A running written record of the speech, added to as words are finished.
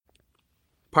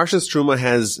Parshas Terumah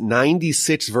has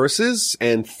 96 verses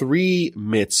and 3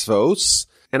 mitzvos,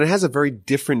 and it has a very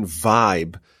different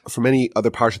vibe from any other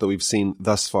parsha that we've seen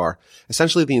thus far.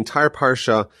 Essentially, the entire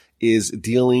parsha is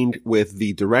dealing with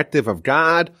the directive of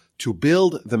God to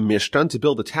build the Mishkan, to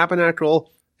build the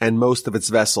tabernacle, and most of its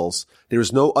vessels. There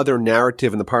is no other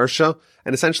narrative in the parsha,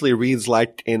 and essentially reads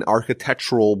like an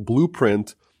architectural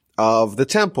blueprint of the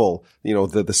temple. You know,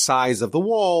 the size of the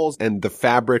walls, and the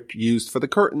fabric used for the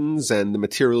curtains, and the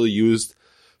material used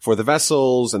for the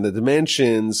vessels, and the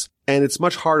dimensions. And it's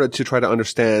much harder to try to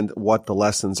understand what the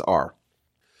lessons are.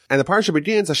 And the parsha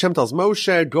begins, Hashem tells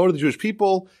Moshe, go to the Jewish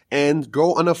people and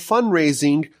go on a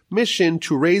fundraising mission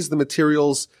to raise the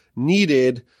materials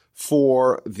needed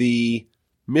for the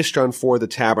Mishkan, for the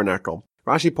tabernacle.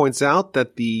 Rashi points out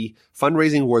that the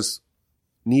fundraising was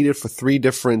needed for 3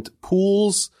 different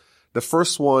pools. The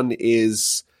first one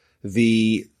is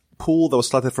the pool that was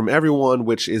selected from everyone,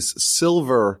 which is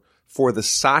silver for the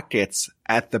sockets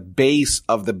at the base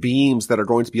of the beams that are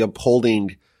going to be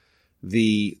upholding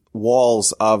the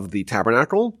walls of the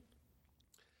tabernacle.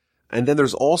 And then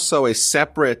there's also a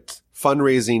separate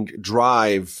fundraising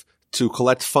drive to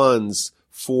collect funds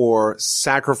for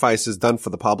sacrifices done for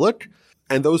the public.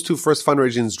 And those 2 first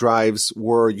fundraising drives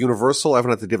were universal.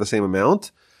 Everyone had to give the same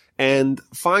amount. And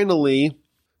finally,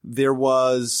 there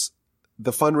was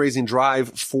the fundraising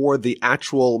drive for the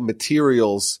actual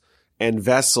materials and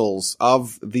vessels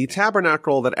of the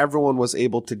tabernacle that everyone was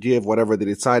able to give whatever they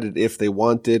decided if they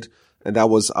wanted, and that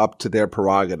was up to their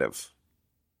prerogative.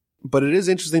 But it is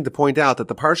interesting to point out that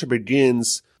the parsha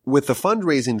begins with the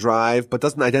fundraising drive, but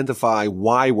doesn't identify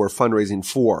why we're fundraising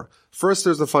for. First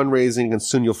there's the fundraising, and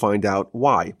soon you'll find out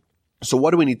why. So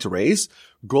what do we need to raise?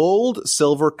 Gold,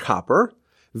 silver, copper,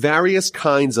 various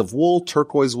kinds of wool,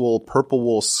 turquoise wool, purple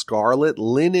wool, scarlet,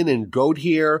 linen and goat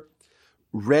hair,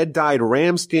 red-dyed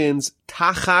ram skins,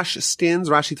 tachash skins.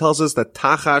 Rashi tells us that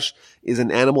tachash is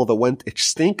an animal that went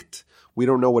extinct. We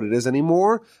don't know what it is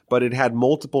anymore, but it had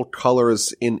multiple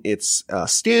colors in its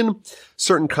skin,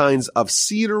 certain kinds of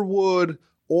cedar wood,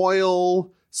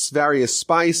 oil, various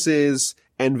spices,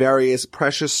 and various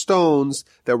precious stones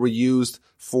that were used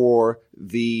for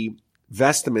the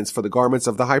vestments, for the garments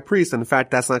of the high priest. And in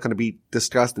fact, that's not going to be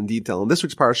discussed in detail in this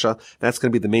week's parsha. That's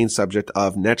going to be the main subject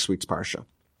of next week's parsha.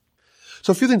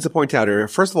 So a few things to point out here.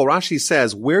 First of all, Rashi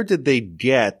says, where did they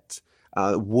get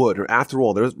wood? Or after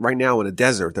all, they're right now in a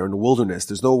desert. They're in the wilderness.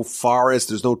 There's no forest.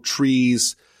 There's no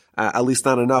trees, at least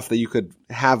not enough that you could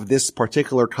have this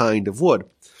particular kind of wood.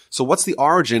 So what's the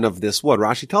origin of this wood?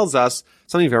 Rashi tells us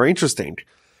something very interesting.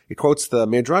 He quotes the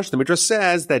Midrash. The Midrash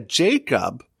says that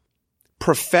Jacob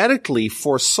prophetically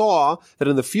foresaw that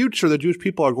in the future the Jewish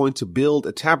people are going to build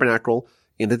a tabernacle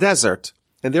in the desert.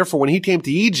 And therefore, when he came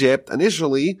to Egypt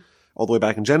initially, all the way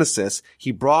back in Genesis,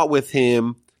 he brought with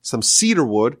him some cedar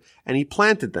wood and he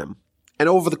planted them. And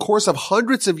over the course of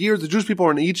hundreds of years, the Jewish people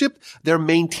are in Egypt. They're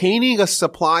maintaining a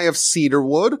supply of cedar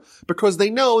wood because they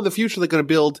know in the future they're going to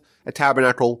build a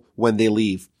tabernacle when they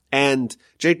leave. And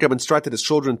Jacob instructed his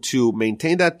children to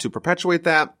maintain that, to perpetuate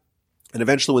that. And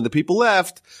eventually when the people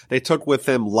left, they took with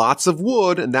them lots of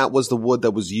wood, and that was the wood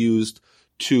that was used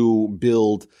to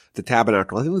build the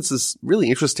tabernacle. I think this is really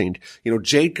interesting. You know,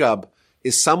 Jacob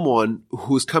is someone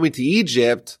who's coming to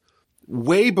Egypt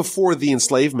way before the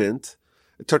enslavement.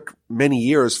 It took many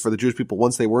years for the Jewish people,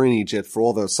 once they were in Egypt, for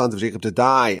all the sons of Jacob to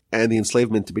die and the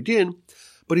enslavement to begin.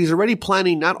 But he's already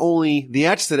planning not only the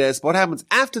Exodus, but what happens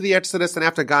after the Exodus and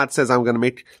after God says, I'm going to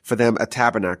make for them a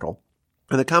tabernacle.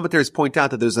 And the commentaries point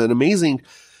out that there's an amazing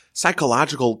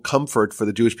psychological comfort for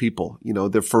the Jewish people. You know,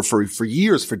 they're for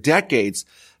years, for decades,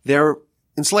 they're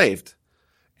enslaved.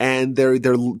 And they're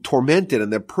tormented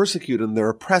and they're persecuted and they're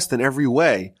oppressed in every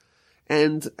way.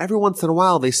 And every once in a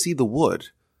while they see the wood.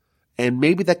 And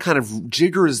maybe that kind of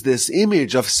jiggers this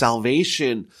image of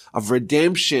salvation, of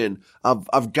redemption,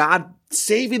 of God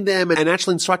saving them and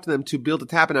actually instructing them to build a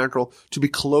tabernacle to be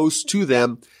close to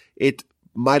them. It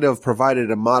might have provided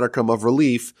a modicum of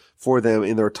relief for them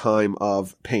in their time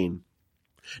of pain.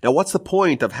 Now, what's the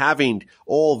point of having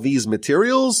all these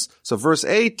materials? So verse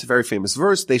 8, very famous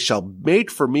verse, they shall make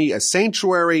for me a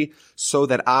sanctuary so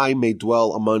that I may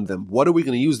dwell among them. What are we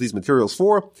going to use these materials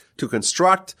for? To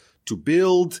construct, to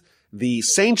build the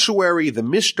sanctuary, the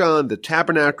Mishkan, the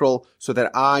tabernacle, so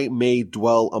that I may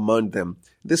dwell among them.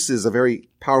 This is a very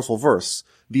powerful verse.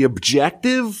 The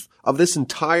objective of this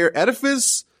entire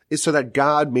edifice is so that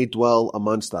God may dwell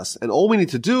amongst us. And all we need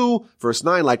to do, verse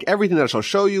 9, like everything that I shall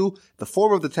show you, the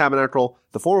form of the tabernacle,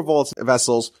 the form of all its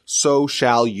vessels, so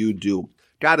shall you do.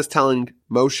 God is telling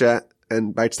Moshe,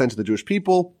 and by extension the Jewish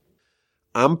people,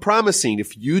 I'm promising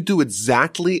if you do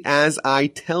exactly as I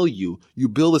tell you, you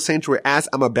build a sanctuary as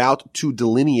I'm about to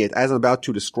delineate, as I'm about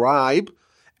to describe,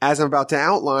 as I'm about to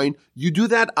outline, you do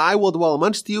that, I will dwell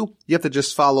amongst you. You have to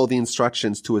just follow the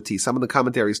instructions to a T. Some of the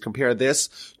commentaries compare this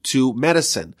to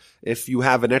medicine. If you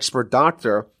have an expert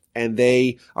doctor and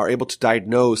they are able to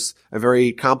diagnose a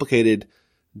very complicated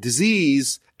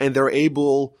disease, and they're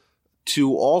able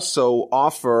to also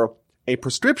offer a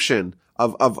prescription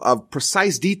of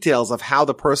precise details of how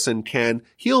the person can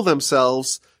heal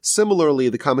themselves. Similarly,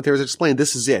 the commentaries explain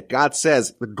this is it. God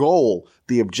says the goal,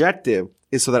 the objective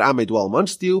is so that I may dwell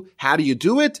amongst you. How do you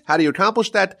do it? How do you accomplish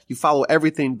that? You follow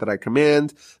everything that I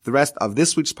command. The rest of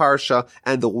this week's parsha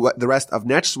and the rest of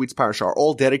next week's parsha are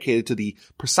all dedicated to the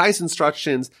precise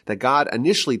instructions that God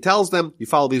initially tells them. You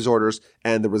follow these orders,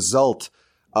 and the result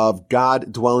of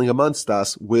God dwelling amongst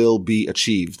us will be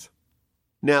achieved.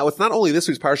 Now, it's not only this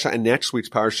week's parsha and next week's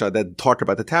parsha that talk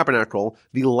about the tabernacle.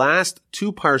 The last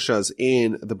two parshas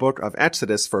in the book of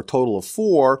Exodus, for a total of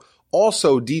 4,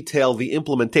 also detail the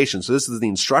implementation. So this is the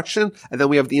instruction, and then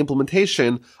we have the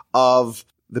implementation of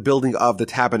the building of the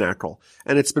tabernacle.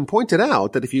 And it's been pointed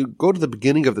out that if you go to the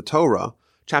beginning of the Torah,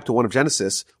 chapter 1 of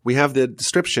Genesis, we have the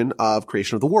description of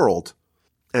creation of the world.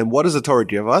 And what does the Torah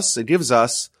give us? It gives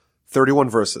us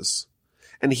 31 verses.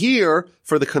 And here,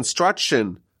 for the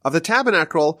construction of the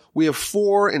tabernacle, we have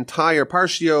 4 entire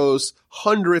parshios,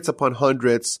 hundreds upon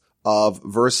hundreds of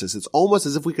verses. It's almost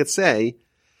as if we could say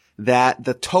that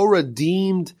the Torah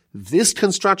deemed this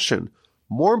construction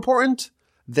more important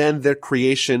than the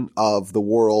creation of the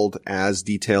world as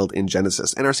detailed in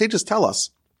Genesis. And our sages tell us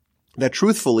that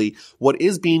truthfully, what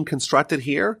is being constructed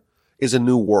here is a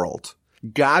new world.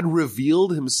 God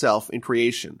revealed himself in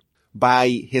creation by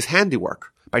his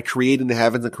handiwork, by creating the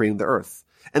heavens and creating the earth.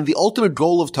 And the ultimate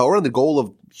goal of Torah and the goal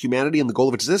of humanity and the goal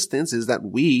of existence is that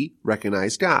we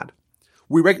recognize God.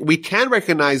 We can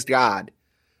recognize God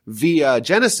via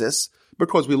Genesis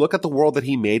because we look at the world that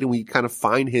he made and we kind of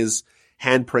find his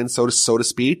handprint, so to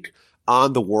speak,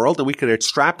 on the world, and we can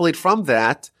extrapolate from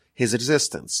that his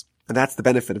existence. And that's the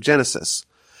benefit of Genesis.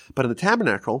 But in the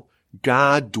tabernacle,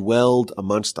 God dwelled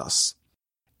amongst us.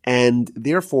 And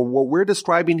therefore, what we're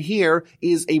describing here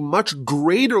is a much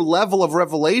greater level of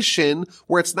revelation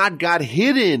where it's not God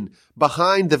hidden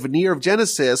behind the veneer of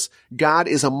Genesis. God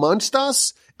is amongst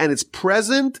us, and it's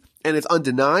present, and it's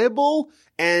undeniable,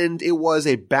 and it was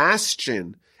a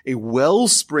bastion, a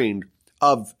wellspring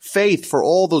of faith for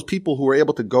all those people who were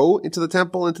able to go into the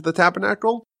temple, into the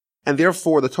tabernacle. And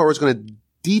therefore, the Torah is going to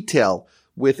detail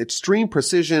with extreme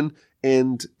precision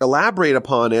and elaborate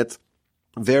upon it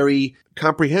very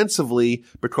comprehensively,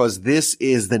 because this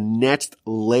is the next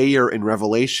layer in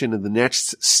revelation and the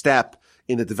next step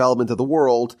in the development of the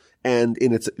world and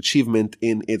in its achievement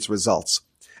in its results.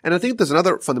 And I think there's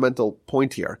another fundamental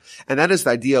point here, and that is the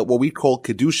idea of what we call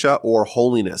kedusha or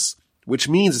holiness, which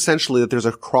means essentially that there's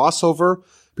a crossover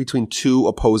between two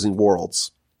opposing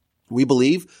worlds. We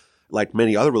believe, like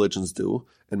many other religions do,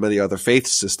 and many other faith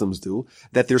systems do,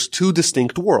 that there's two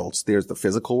distinct worlds. There's the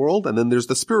physical world, and then there's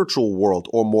the spiritual world,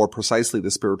 or more precisely,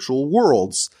 the spiritual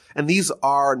worlds. And these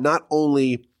are not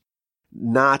only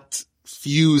not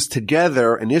fused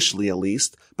together, initially at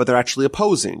least, but they're actually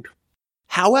opposing.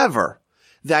 However,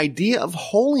 the idea of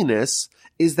holiness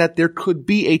is that there could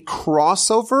be a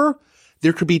crossover,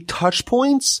 there could be touch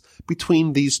points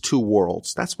between these two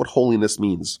worlds. That's what holiness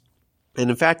means. And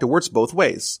in fact, it works both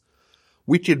ways.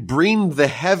 We could bring the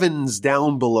heavens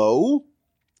down below,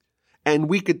 and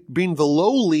we could bring the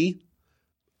lowly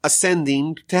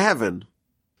ascending to heaven.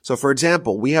 So, for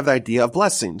example, we have the idea of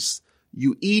blessings.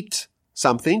 You eat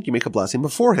something, you make a blessing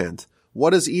beforehand. What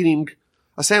does eating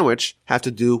a sandwich have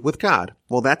to do with God?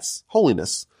 Well, that's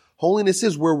holiness. Holiness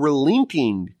is where we're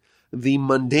linking the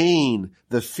mundane,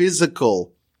 the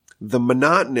physical, the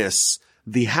monotonous,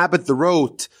 the habit, the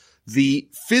rote, the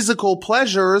physical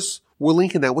pleasures. We're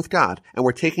linking that with God, and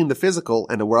we're taking the physical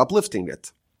and we're uplifting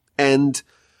it. And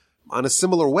on a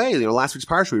similar way, last week's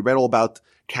parsha, we read all about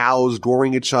cows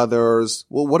goring each other's.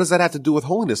 Well, what does that have to do with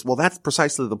holiness? Well, that's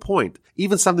precisely the point.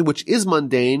 Even something which is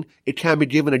mundane, it can be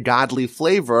given a godly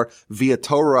flavor via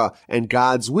Torah and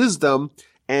God's wisdom,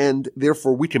 and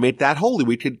therefore we can make that holy.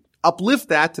 We could uplift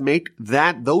that to make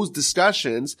those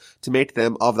discussions, to make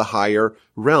them of the higher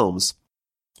realms.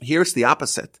 Here it's the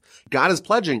opposite. God is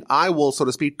pledging, I will, so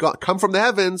to speak, come from the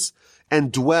heavens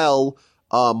and dwell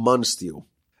amongst you.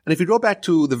 And if you go back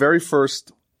to the very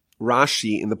first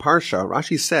Rashi in the Parsha,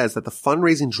 Rashi says that the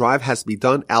fundraising drive has to be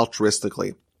done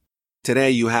altruistically.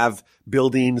 Today you have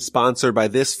buildings sponsored by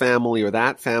this family or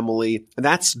that family, and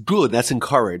that's good, that's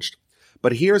encouraged.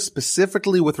 But here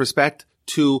specifically with respect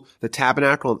to the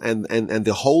tabernacle and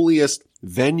the holiest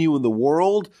venue in the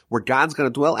world where God's going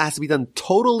to dwell has to be done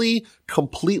totally,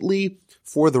 completely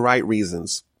for the right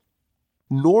reasons.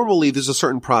 Normally, there's a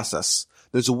certain process.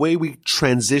 There's a way we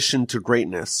transition to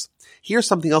greatness. Here,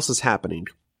 something else is happening.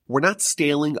 We're not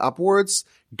scaling upwards.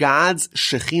 God's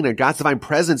Shekhinah, God's divine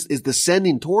presence is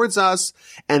descending towards us,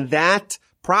 and that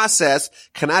process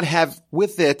cannot have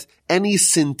with it any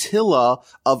scintilla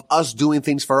of us doing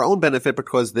things for our own benefit,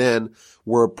 because then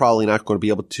we're probably not going to be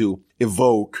able to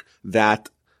evoke that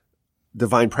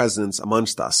divine presence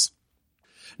amongst us.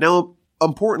 Now,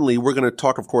 importantly, we're going to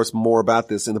talk, of course, more about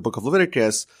this in the book of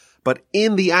Leviticus, but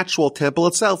in the actual temple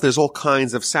itself, there's all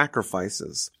kinds of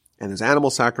sacrifices. And there's animal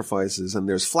sacrifices, and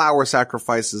there's flower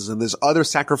sacrifices, and there's other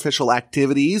sacrificial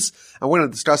activities. And we're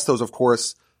going to discuss those, of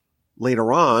course,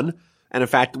 later on. And in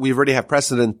fact, we already have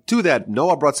precedent to that.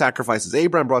 Noah brought sacrifices,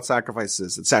 Abraham brought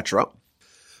sacrifices, etc.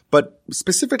 But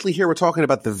specifically here, we're talking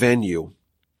about the venue,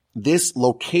 this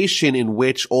location in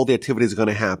which all the activities are going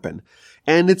to happen.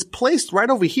 And it's placed right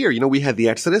over here. You know, we had the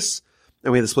Exodus,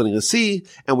 and we had the splitting of the sea,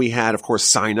 and we had, of course,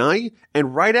 Sinai.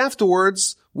 And right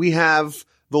afterwards, we have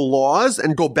the laws,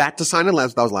 and go back to Sinai.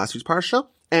 That was last week's Parsha.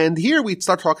 And here we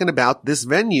start talking about this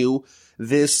venue,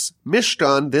 this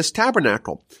Mishkan, this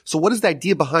tabernacle. So what is the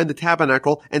idea behind the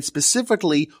tabernacle? And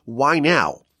specifically, why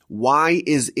now? Why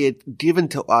is it given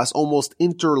to us almost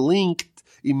interlinked,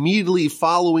 immediately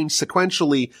following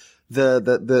sequentially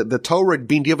the Torah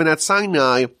being given at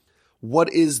Sinai?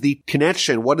 What is the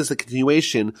connection? What is the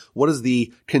continuation? What is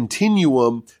the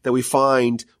continuum that we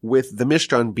find with the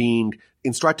Mishkan being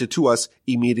instructed to us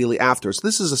immediately after? So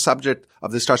this is a subject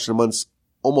of discussion amongst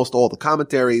almost all the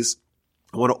commentaries.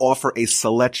 I want to offer a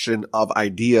selection of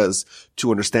ideas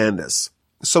to understand this.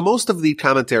 So most of the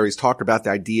commentaries talk about the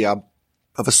idea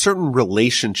of a certain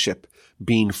relationship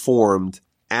being formed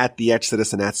at the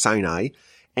Exodus and at Sinai.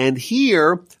 And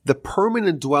here, the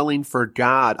permanent dwelling for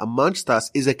God amongst us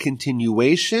is a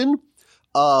continuation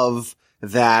of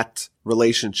that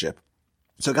relationship.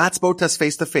 So God spoke to us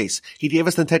face to face. He gave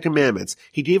us the 10 Commandments.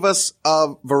 He gave us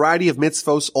a variety of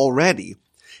mitzvos already.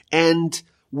 And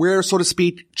we're, so to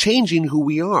speak, changing who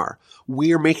we are.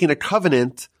 We're making a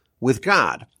covenant with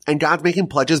God. And God's making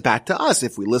pledges back to us.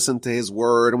 If we listen to His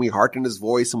word and we hearken His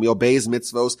voice and we obey His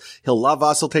mitzvos, He'll love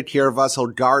us, He'll take care of us, He'll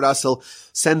guard us, He'll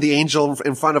send the angel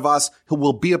in front of us, He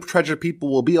will be a treasured people,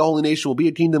 will be a holy nation, will be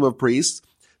a kingdom of priests.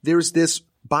 There's this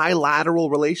bilateral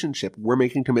relationship. We're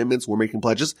making commitments, we're making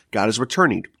pledges, God is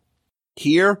returning.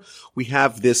 Here we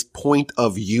have this point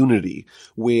of unity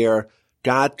where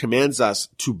God commands us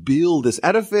to build this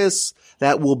edifice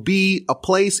that will be a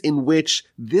place in which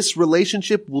this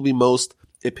relationship will be most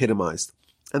epitomized.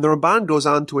 And the Ramban goes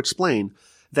on to explain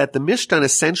that the Mishkan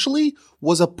essentially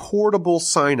was a portable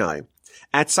Sinai.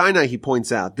 At Sinai, he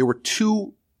points out, there were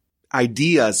two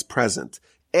ideas present.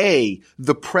 A,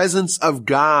 the presence of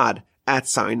God at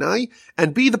Sinai,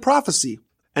 and B, the prophecy.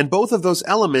 And both of those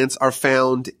elements are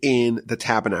found in the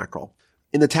tabernacle.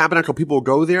 In the tabernacle, people would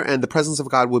go there and the presence of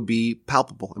God would be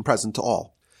palpable and present to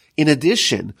all. In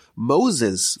addition,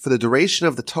 Moses, for the duration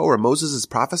of the Torah, Moses is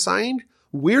prophesying.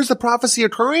 Where's the prophecy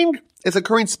occurring? It's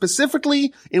occurring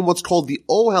specifically in what's called the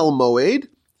Ohel Moed,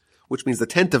 which means the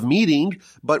tent of meeting,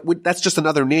 but that's just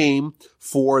another name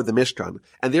for the Mishkan.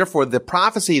 And therefore, the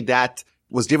prophecy that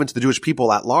was given to the Jewish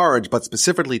people at large, but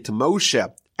specifically to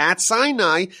Moshe at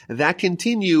Sinai, that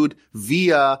continued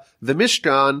via the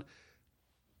Mishkan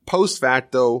post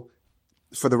facto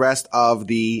for the rest of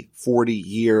the 40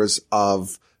 years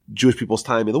of Jewish people's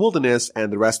time in the wilderness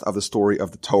and the rest of the story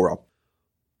of the Torah.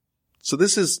 So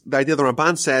this is the idea. The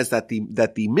Ramban says that the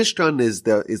Mishkan is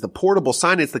the portable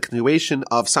Sinai. It's the continuation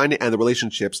of Sinai and the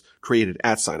relationships created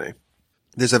at Sinai.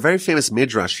 There's a very famous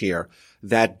midrash here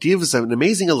that gives an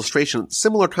amazing illustration,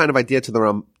 similar kind of idea to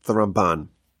the Ramban.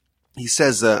 He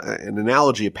says an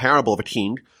analogy, a parable of a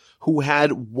king who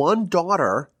had one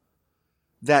daughter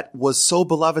that was so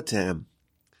beloved to him.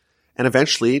 And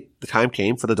eventually the time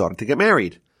came for the daughter to get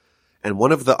married. And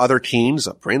one of the other kings,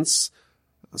 a prince,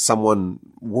 someone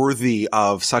worthy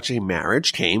of such a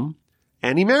marriage, came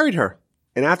and he married her.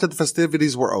 And after the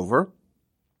festivities were over,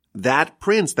 that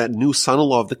prince, that new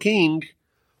son-in-law of the king,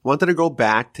 wanted to go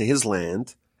back to his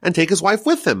land and take his wife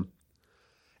with him.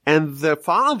 And the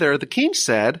father, the king,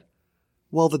 said,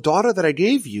 well, the daughter that I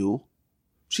gave you,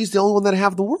 she's the only one that I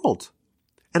have in the world.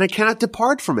 And I cannot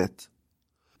depart from it.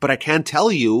 But I can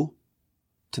tell you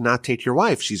to not take your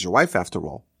wife. She's your wife after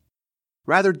all.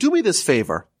 Rather, do me this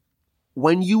favor.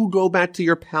 When you go back to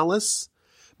your palace,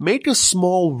 make a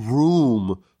small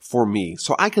room for me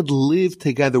so I could live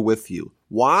together with you.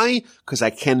 Why? Because I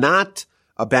cannot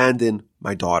abandon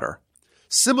my daughter.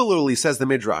 Similarly, says the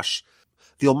Midrash,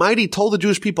 the Almighty told the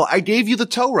Jewish people, I gave you the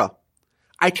Torah.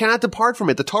 I cannot depart from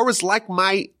it. The Torah is like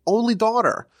my only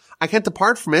daughter. I can't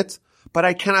depart from it, but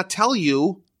I cannot tell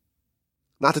you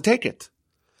not to take it.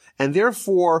 And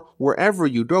therefore, wherever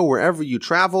you go, wherever you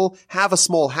travel, have a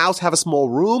small house, have a small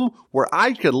room where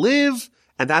I could live.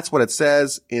 And that's what it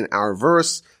says in our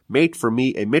verse. Make for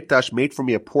me a mikdash, make for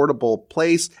me a portable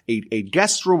place, a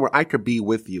guest room where I could be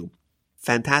with you.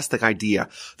 Fantastic idea.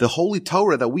 The Holy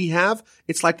Torah that we have,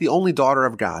 it's like the only daughter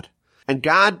of God. And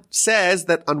God says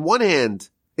that on one hand,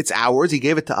 it's ours, He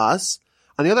gave it to us.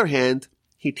 On the other hand,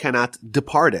 He cannot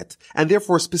depart it. And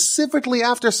therefore, specifically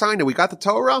after Sinai, we got the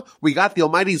Torah, we got the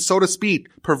Almighty, so to speak,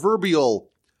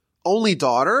 proverbial only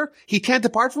daughter. He can't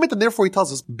depart from it, and therefore He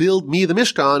tells us, build me the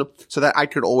Mishkan so that I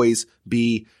could always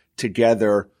be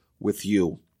together with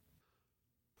you.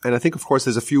 And I think, of course,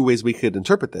 there's a few ways we could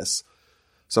interpret this.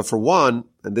 So for one,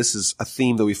 and this is a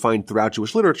theme that we find throughout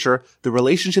Jewish literature, the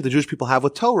relationship the Jewish people have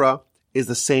with Torah is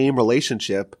the same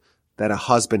relationship that a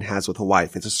husband has with a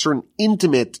wife. It's a certain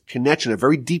intimate connection, a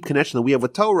very deep connection that we have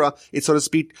with Torah. It's, so to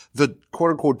speak, the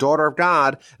quote-unquote daughter of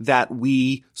God that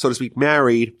we, so to speak,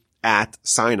 married at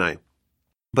Sinai.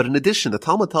 But in addition, the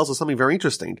Talmud tells us something very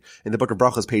interesting. In the book of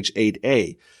Brachos, page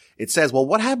 8a, it says, well,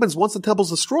 what happens once the temple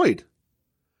is destroyed?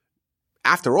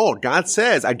 After all, God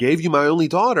says, I gave you my only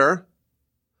daughter,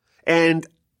 and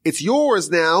it's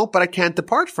yours now, but I can't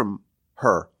depart from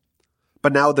her.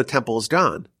 But now the temple is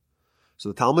gone. So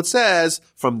the Talmud says,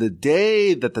 from the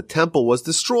day that the temple was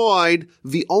destroyed,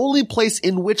 the only place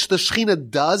in which the Shekhinah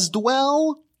does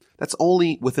dwell, that's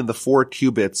only within the 4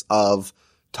 cubits of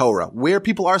Torah. Where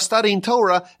people are studying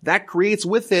Torah, that creates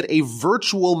with it a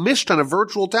virtual Mishkan, a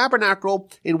virtual tabernacle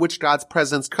in which God's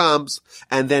presence comes,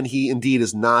 and then He indeed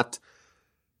is not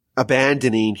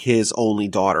abandoning His only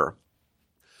daughter.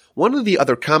 One of the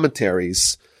other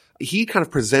commentaries, he kind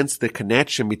of presents the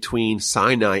connection between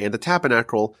Sinai and the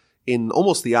tabernacle in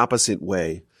almost the opposite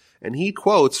way. And he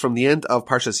quotes from the end of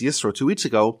Parshas Yisro 2 weeks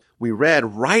ago, we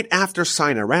read right after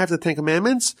Sinai, right after the Ten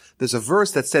Commandments, there's a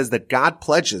verse that says that God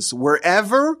pledges,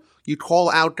 wherever you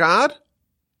call out God,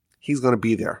 He's going to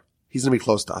be there. He's going to be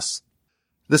close to us.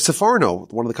 The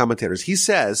Sefarno, one of the commentators, he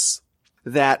says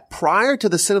that prior to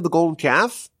the sin of the golden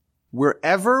calf,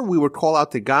 wherever we would call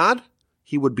out to God,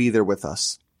 He would be there with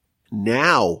us.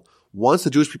 Now, once the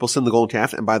Jewish people sinned the golden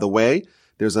calf, and by the way,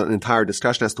 there's an entire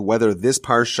discussion as to whether this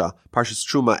Parshas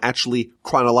Terumah, actually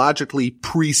chronologically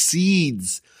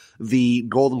precedes the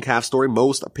golden calf story.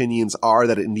 Most opinions are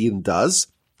that it indeed does.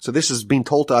 So this is being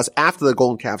told to us after the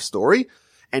golden calf story.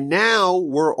 And now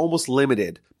we're almost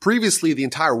limited. Previously, the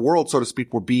entire world, so to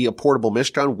speak, would be a portable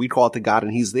Mishkan. We call it to God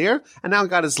and He's there. And now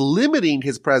God is limiting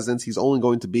His presence. He's only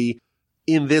going to be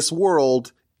in this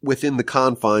world within the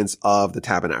confines of the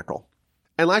tabernacle.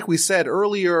 And like we said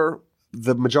earlier,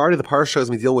 the majority of the Parshas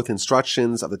may deal with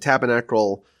instructions of the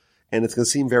tabernacle, and it's going to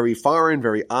seem very foreign,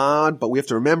 very odd, but we have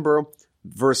to remember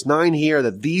verse 9 here,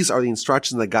 that these are the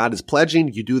instructions that God is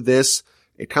pledging. You do this.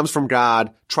 It comes from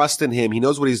God. Trust in Him. He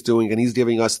knows what He's doing, and He's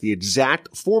giving us the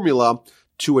exact formula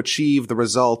to achieve the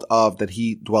result of that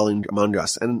He dwelling among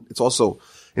us. And it's also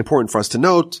important for us to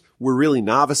note, we're really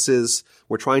novices.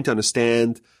 We're trying to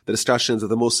understand the discussions of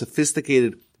the most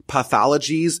sophisticated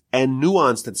pathologies and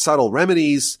nuanced and subtle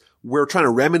remedies. We're trying to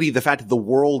remedy the fact that the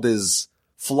world is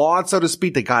flawed, so to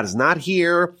speak, that God is not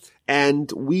here,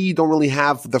 and we don't really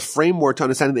have the framework to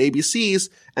understand the ABCs,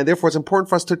 and therefore it's important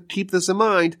for us to keep this in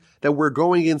mind, that we're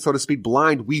going in, so to speak,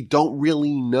 blind. We don't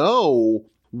really know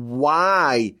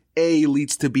why A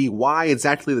leads to B, why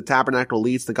exactly the tabernacle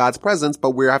leads to God's presence,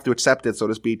 but we have to accept it, so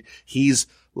to speak. He's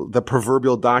the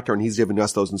proverbial doctor, and He's giving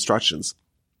us those instructions.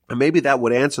 And maybe that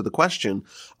would answer the question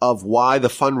of why the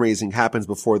fundraising happens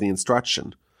before the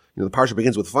instruction. The parsha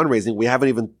begins with fundraising. We haven't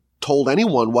even told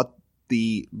anyone what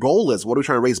the goal is. What are we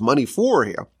trying to raise money for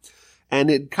here? And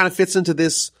it kind of fits into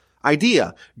this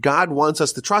idea. God wants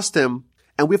us to trust Him,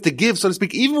 and we have to give, so to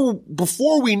speak, even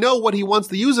before we know what He wants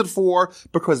to use it for,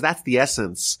 because that's the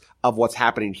essence of what's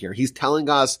happening here. He's telling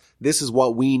us this is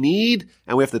what we need,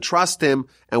 and we have to trust Him,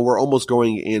 and we're almost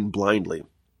going in blindly.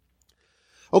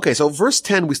 Okay, so verse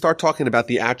 10, we start talking about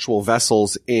the actual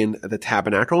vessels in the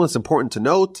tabernacle. And it's important to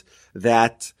note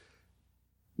that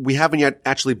we haven't yet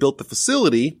actually built the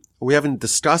facility. We haven't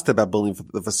discussed about building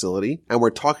the facility, and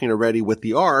we're talking already with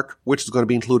the ark, which is going to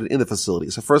be included in the facility.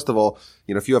 So first of all,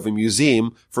 if you have a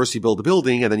museum, first you build the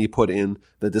building and then you put in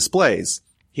the displays.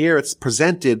 Here it's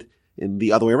presented in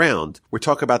the other way around. We're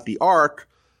talking about the ark,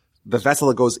 the vessel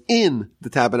that goes in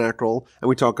the tabernacle, and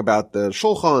we talk about the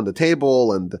shulchan, the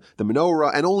table, and the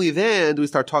menorah, and only then do we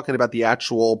start talking about the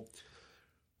actual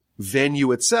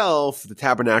venue itself, the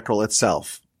tabernacle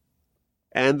itself.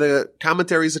 And the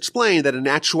commentaries explain that in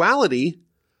actuality,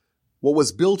 what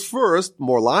was built first,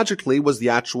 more logically, was the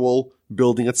actual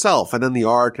building itself, and then the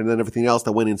ark, and then everything else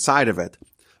that went inside of it.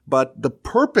 But the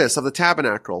purpose of the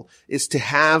tabernacle is to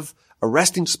have a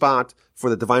resting spot for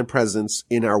the divine presence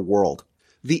in our world.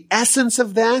 The essence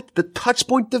of that, the touch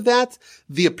point of that,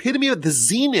 the epitome of the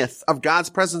zenith of God's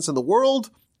presence in the world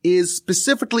is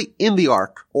specifically in the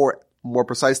ark, or more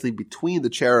precisely between the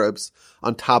cherubs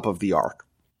on top of the ark.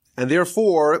 And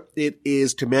therefore, it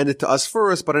is commanded to us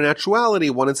first, but in actuality,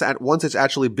 once it's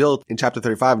actually built in chapter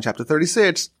 35 and chapter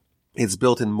 36, it's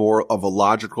built in more of a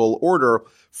logical order.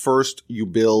 First, you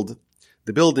build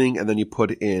the building, and then you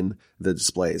put in the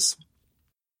displays.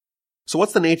 So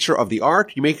what's the nature of the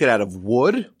ark? You make it out of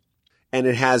wood, and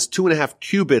it has 2.5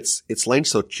 cubits its length.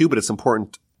 So a cubit is an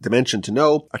important dimension to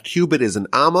know. A cubit is an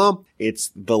amma.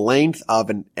 It's the length of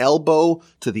an elbow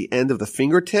to the end of the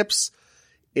fingertips.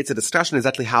 It's a discussion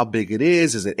exactly how big it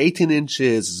is. Is it 18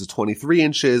 inches? Is it 23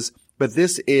 inches? But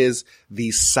this is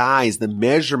the size, the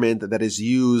measurement that is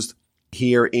used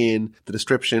here in the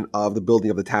description of the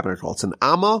building of the tabernacle. It's an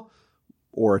amma,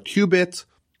 or a cubit,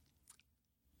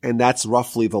 and that's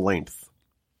roughly the length.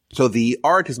 So the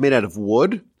ark is made out of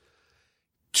wood,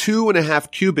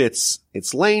 2.5 cubits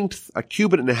its length, 1.5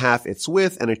 cubits its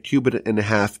width, and 1.5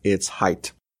 cubits its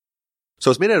height. So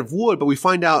it's made out of wood, but we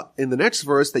find out in the next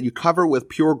verse that you cover with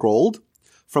pure gold.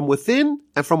 From within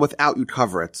and from without you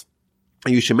cover it.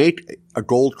 And you should make a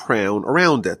gold crown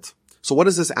around it. So what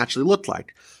does this actually look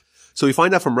like? So we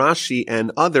find out from Rashi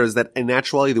and others that in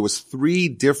actuality there was 3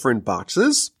 different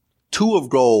boxes, 2 of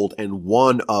gold and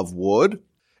 1 of wood.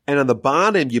 And on the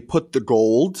bottom you put the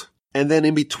gold, and then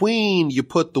in between you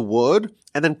put the wood,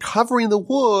 and then covering the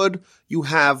wood you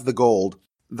have the gold.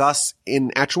 Thus,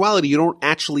 in actuality, you don't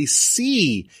actually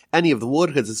see any of the wood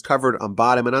because it's covered on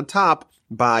bottom and on top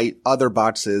by other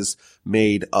boxes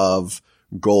made of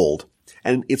gold.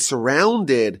 And it's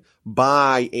surrounded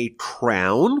by a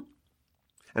crown.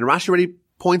 And Rashi already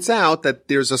points out that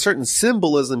there's a certain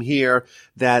symbolism here,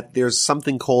 that there's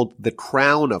something called the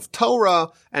crown of Torah.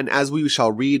 And as we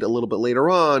shall read a little bit later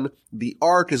on, the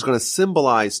ark is going to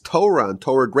symbolize Torah and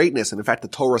Torah greatness. And in fact, the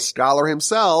Torah scholar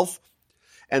himself.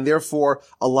 And therefore,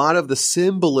 a lot of the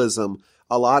symbolism,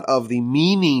 a lot of the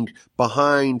meaning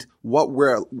behind what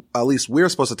at least we're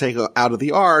supposed to take out of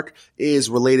the ark is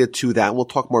related to that. We'll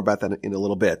talk more about that in a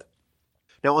little bit.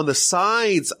 Now, on the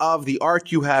sides of the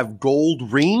ark, you have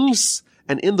gold rings.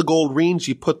 And in the gold rings,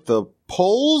 you put the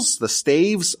poles, the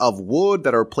staves of wood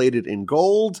that are plated in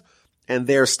gold. And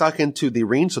they're stuck into the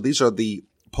ring. So these are the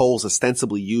poles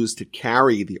ostensibly used to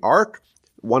carry the ark,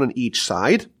 one on each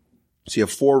side. So you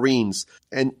have 4 rings,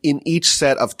 and in each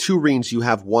set of 2 rings, you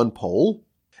have 1 pole.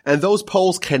 And those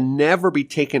poles can never be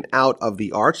taken out of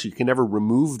the ark, so you can never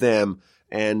remove them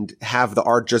and have the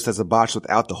ark just as a box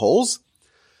without the holes.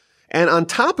 And on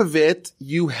top of it,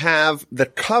 you have the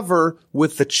cover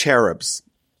with the cherubs.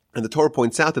 And the Torah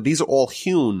points out that these are all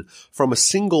hewn from a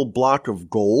single block of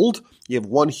gold. You have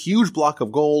one huge block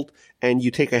of gold, and you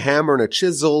take a hammer and a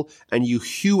chisel, and you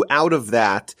hew out of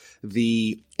that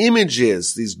the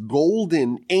images, these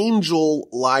golden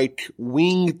angel-like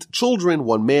winged children,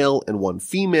 one male and one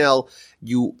female.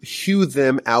 You hew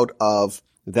them out of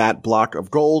that block of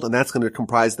gold, and that's going to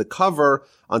comprise the cover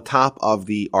on top of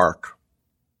the ark.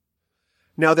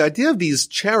 Now, the idea of these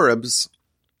cherubs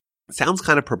sounds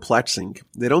kind of perplexing.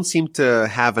 They don't seem to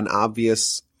have an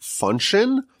obvious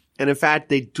function. And in fact,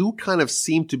 they do kind of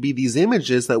seem to be these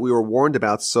images that we were warned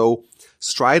about so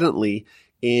stridently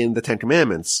in the Ten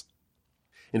Commandments.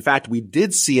 In fact, we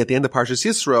did see at the end of Parshas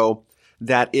Yisro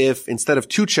that if instead of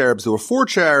 2 cherubs, there were 4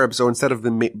 cherubs, or instead of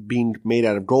them being made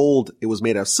out of gold, it was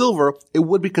made out of silver, it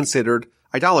would be considered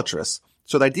idolatrous.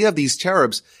 So the idea of these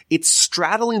cherubs, it's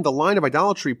straddling the line of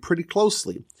idolatry pretty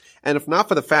closely. And if not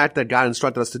for the fact that God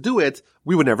instructed us to do it,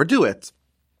 we would never do it.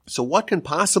 So what can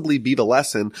possibly be the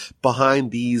lesson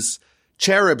behind these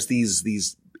cherubs,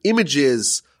 these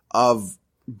images of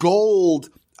gold,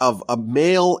 of a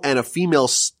male and a female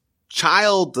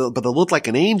child, but they look like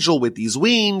an angel with these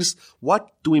wings? What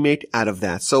do we make out of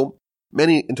that? So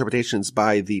many interpretations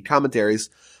by the commentaries.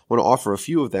 I want to offer a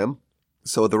few of them.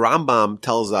 So the Rambam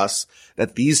tells us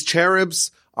that these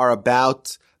cherubs are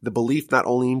about the belief not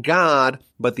only in God,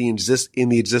 but in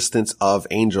the existence of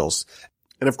angels.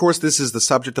 And of course, this is the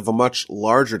subject of a much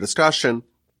larger discussion.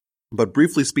 But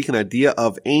briefly speaking, the idea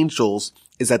of angels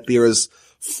is that there is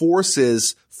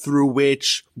forces through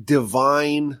which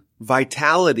divine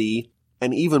vitality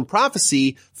and even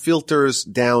prophecy filters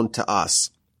down to us.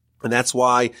 And that's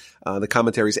why the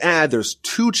commentaries add there's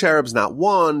 2 cherubs, not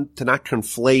 1, to not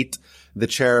conflate the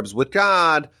cherubs with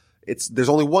God. There's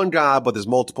only one God, but there's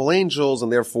multiple angels,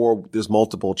 and therefore there's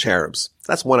multiple cherubs.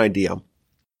 That's one idea.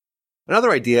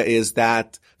 Another idea is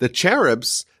that the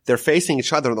cherubs, they're facing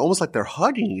each other, almost like they're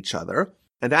hugging each other,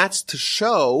 and that's to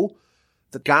show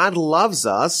that God loves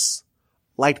us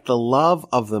like the love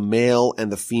of the male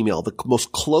and the female, the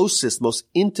most closest, most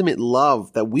intimate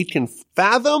love that we can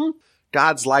fathom.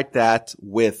 God's like that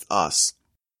with us.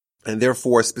 And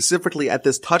therefore, specifically at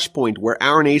this touch point where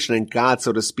our nation and God,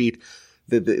 so to speak,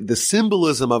 the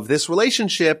symbolism of this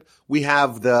relationship, we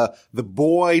have the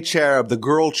boy cherub, the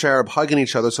girl cherub hugging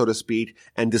each other, so to speak,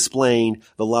 and displaying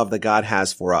the love that God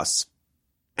has for us.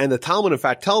 And the Talmud, in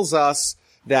fact, tells us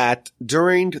that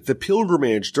during the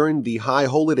pilgrimage, during the high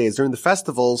holy days, during the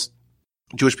festivals,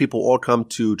 Jewish people all come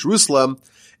to Jerusalem,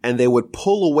 and they would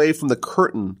pull away from the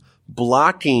curtain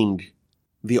blocking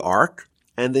the ark,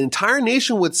 and the entire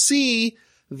nation would see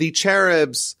the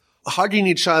cherubs hugging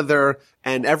each other,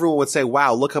 and everyone would say,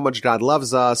 wow, look how much God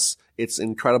loves us. It's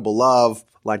incredible love,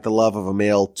 like the love of a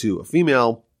male to a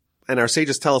female. And our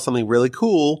sages tell us something really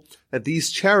cool, that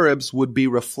these cherubs would be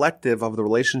reflective of the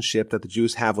relationship that the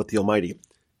Jews have with the Almighty.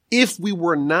 If we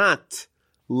were not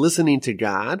listening to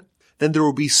God, then there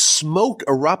would be smoke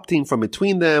erupting from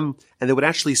between them, and they would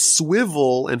actually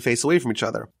swivel and face away from each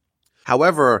other.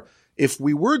 However, if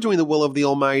we were doing the will of the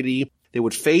Almighty, they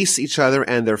would face each other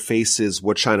and their faces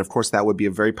would shine. Of course, that would be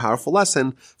a very powerful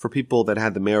lesson for people that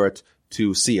had the merit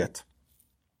to see it.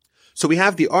 So we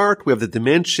have the ark, we have the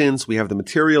dimensions, we have the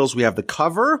materials, we have the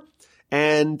cover,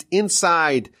 and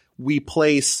inside we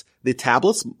place the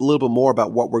tablets. A little bit more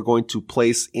about what we're going to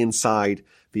place inside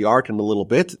the ark in a little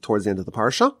bit towards the end of the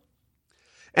Parsha.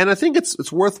 And I think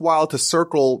it's worthwhile to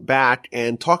circle back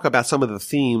and talk about some of the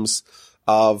themes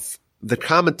of the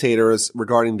commentators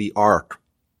regarding the ark.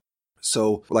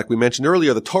 So, like we mentioned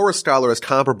earlier, the Torah scholar is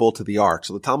comparable to the ark.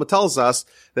 So the Talmud tells us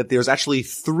that there's actually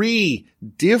 3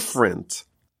 different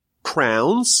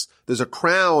crowns. There's a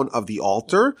crown of the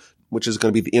altar, which is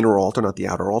going to be the inner altar, not the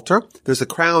outer altar. There's a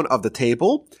crown of the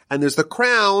table, and there's the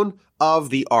crown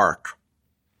of the ark.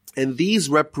 And these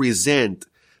represent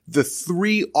the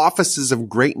 3 offices of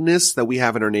greatness that we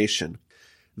have in our nation.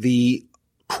 The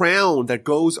crown that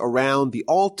goes around the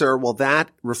altar, well, that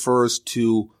refers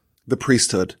to the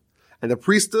priesthood. And the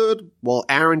priesthood, well,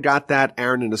 Aaron got that,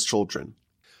 Aaron and his children.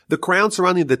 The crown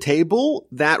surrounding the table,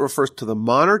 that refers to the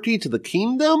monarchy, to the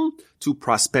kingdom, to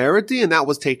prosperity, and that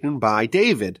was taken by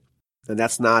David. And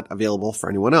that's not available for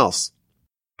anyone else.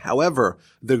 However,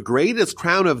 the greatest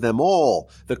crown of them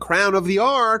all, the crown of the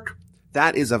ark,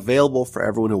 that is available for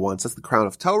everyone who wants. That's the crown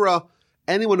of Torah.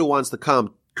 Anyone who wants to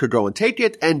come could go and take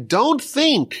it. And don't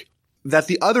think that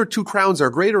the other 2 crowns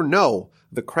are greater. No.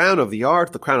 The crown of the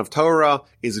ark, the crown of Torah,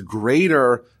 is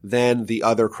greater than the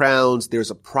other crowns. There's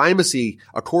a primacy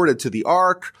accorded to the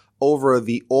ark over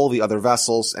all the other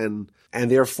vessels, and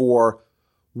therefore,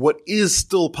 what is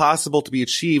still possible to be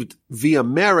achieved via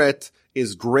merit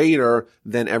is greater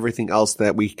than everything else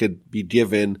that we could be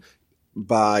given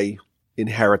by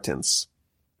inheritance.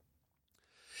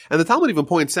 And the Talmud even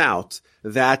points out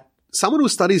that someone who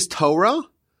studies Torah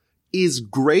is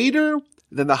greater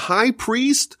than the high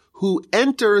priest who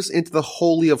enters into the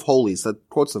Holy of Holies. That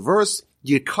quotes the verse,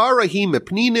 Yikarahi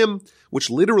mepninim,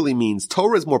 which literally means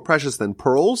Torah is more precious than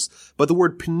pearls, but the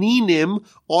word pninim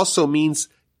also means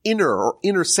inner or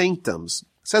inner sanctums.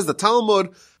 Says the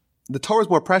Talmud, the Torah is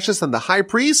more precious than the high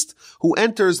priest who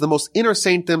enters the most inner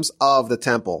sanctums of the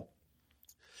temple.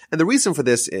 And the reason for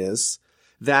this is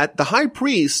that the high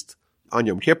priest on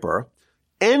Yom Kippur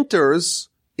enters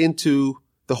into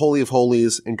the Holy of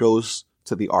Holies and goes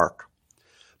to the ark.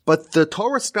 But the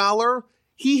Torah scholar,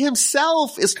 he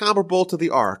himself is comparable to the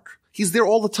ark. He's there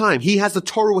all the time. He has the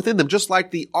Torah within them, just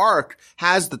like the ark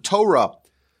has the Torah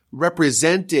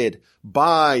represented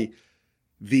by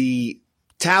the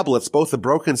tablets, both the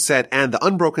broken set and the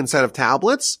unbroken set of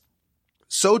tablets.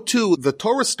 So too, the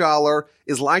Torah scholar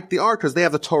is like the ark because they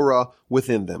have the Torah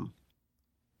within them.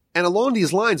 And along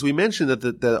these lines, we mentioned that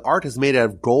the ark is made out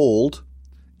of gold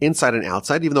inside and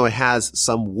outside, even though it has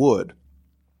some wood.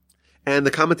 And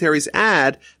the commentaries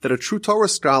add that a true Torah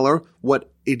scholar,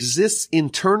 what exists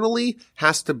internally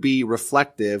has to be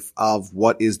reflective of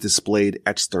what is displayed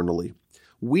externally.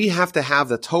 We have to have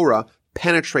the Torah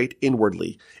penetrate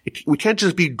inwardly. We can't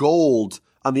just be gold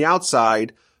on the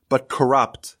outside, but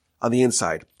corrupt on the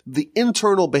inside. The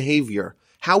internal behavior,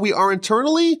 how we are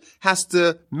internally, has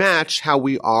to match how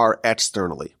we are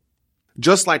externally.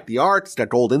 Just like the ark, it's got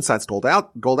gold inside, it's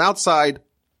gold outside,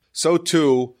 so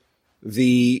too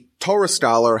the Torah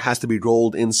scholar has to be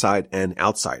gold inside and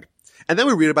outside. And then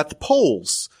we read about the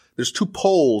poles. There's 2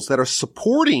 poles that are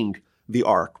supporting the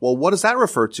ark. Well, what does that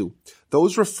refer to?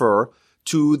 Those refer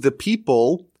to the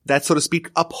people that, so to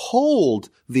speak, uphold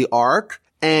the ark,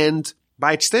 and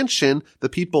by extension, the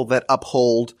people that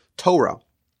uphold Torah.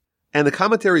 And the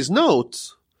commentaries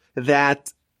note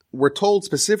that we're told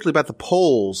specifically about the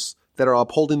poles that are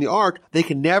upholding the ark, they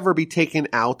can never be taken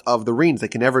out of the reins. They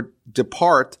can never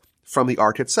depart from the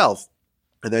ark itself.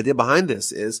 And the idea behind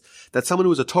this is that someone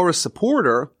who is a Torah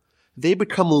supporter, they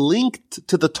become linked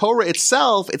to the Torah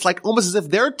itself. It's like almost as if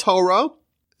they're Torah.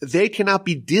 They cannot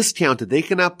be discounted. They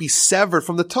cannot be severed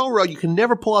from the Torah. You can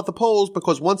never pull out the poles,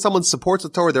 because once someone supports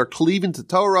the Torah, they're cleaving to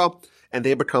Torah and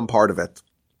they become part of it.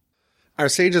 Our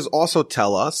sages also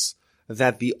tell us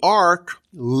that the ark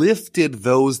lifted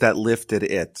those that lifted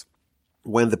it.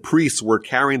 When the priests were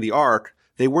carrying the ark,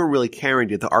 they weren't really carrying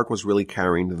it. The ark was really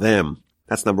carrying them.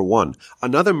 That's number one.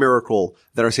 Another miracle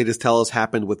that our sages tell us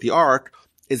happened with the ark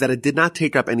is that it did not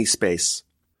take up any space.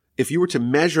 If you were to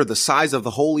measure the size of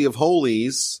the Holy of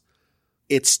Holies,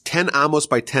 it's 10 amos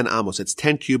by 10 amos. It's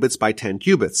 10 cubits by 10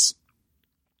 cubits.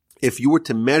 If you were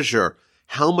to measure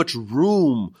how much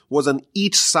room was on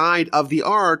each side of the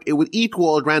ark, it would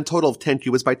equal a grand total of 10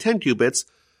 cubits by 10 cubits.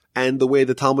 And the way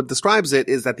the Talmud describes it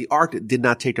is that the ark did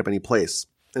not take up any place.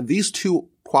 And these 2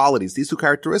 qualities, these 2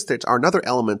 characteristics are another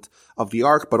element of the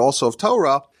ark, but also of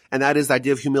Torah, and that is the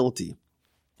idea of humility.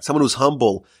 Someone who's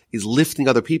humble is lifting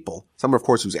other people. Someone, of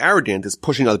course, who's arrogant is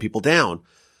pushing other people down.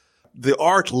 The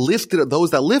ark lifted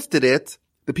those that lifted it.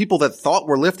 The people that thought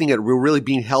were lifting it were really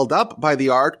being held up by the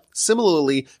ark.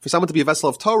 Similarly, for someone to be a vessel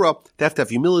of Torah, they have to have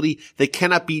humility. They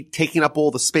cannot be taking up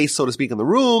all the space, so to speak, in the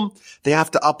room. They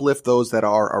have to uplift those that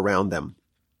are around them.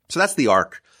 So that's the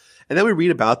ark. And then we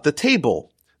read about the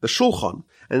table, the shulchan.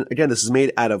 And again, this is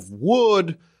made out of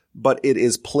wood, but it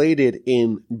is plated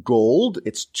in gold.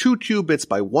 It's 2 cubits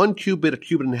by 1 cubit. 1.5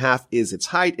 cubits is its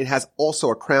height. It has also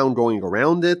a crown going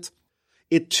around it.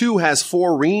 It too has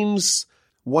 4 reams,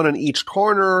 1 on each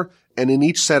corner, and in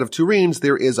each set of 2 reams,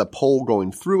 there is a pole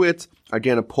going through it.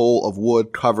 Again, a pole of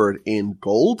wood covered in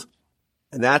gold.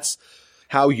 And that's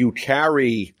how you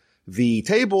carry the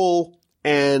table.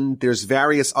 And there's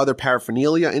various other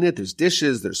paraphernalia in it. There's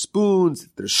dishes, there's spoons,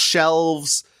 there's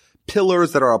shelves,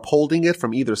 pillars that are upholding it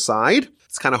from either side.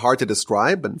 It's kind of hard to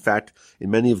describe, but in fact, in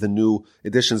many of the new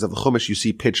editions of the Chumash, you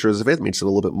see pictures of it. It makes it a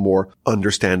little bit more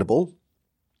understandable.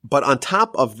 But on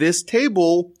top of this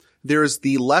table, there's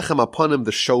the lechem aponim,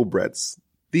 the showbreads.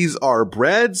 These are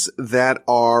breads that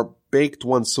are baked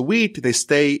once a week. They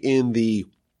stay in the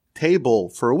table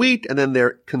for a week, and then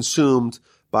they're consumed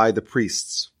by the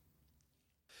priests.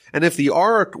 And if the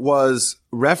ark was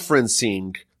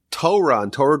referencing Torah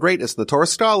and Torah greatness, and the Torah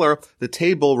scholar, the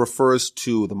table refers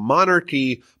to the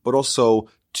monarchy, but also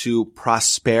to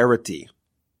prosperity.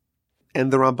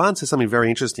 And the Ramban says something very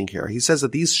interesting here. He says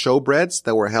that these showbreads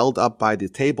that were held up by the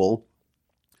table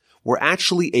were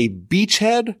actually a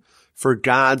beachhead for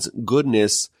God's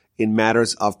goodness in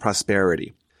matters of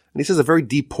prosperity. And he says a very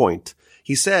deep point.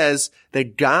 He says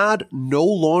that God no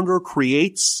longer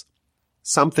creates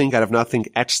something out of nothing,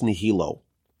 ex nihilo.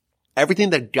 Everything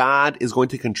that God is going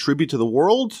to contribute to the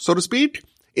world, so to speak,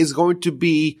 is going to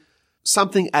be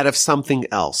something out of something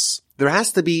else. There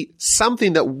has to be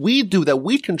something that we do, that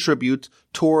we contribute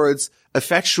towards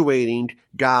effectuating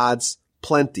God's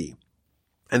plenty.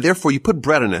 And therefore, you put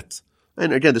bread in it.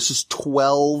 And again, this is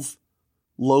 12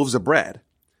 loaves of bread.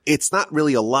 It's not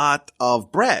really a lot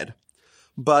of bread.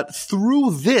 But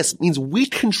through this means we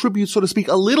contribute, so to speak,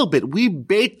 a little bit. We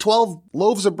bake 12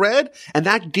 loaves of bread, and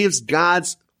that gives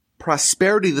God's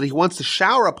prosperity that he wants to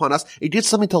shower upon us. It gives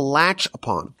something to latch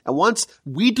upon. And once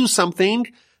we do something,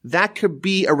 that could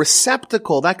be a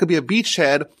receptacle, that could be a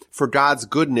beachhead for God's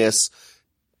goodness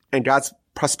and God's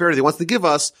prosperity he wants to give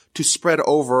us to spread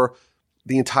over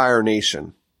the entire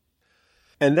nation.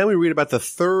 And then we read about the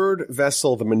third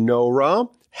vessel, the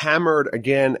menorah, hammered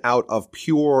again out of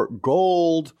pure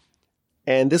gold.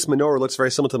 And this menorah looks very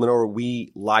similar to the menorah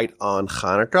we light on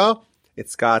Hanukkah.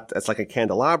 It's like a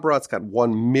candelabra. It's got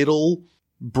one middle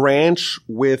branch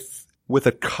with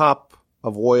a cup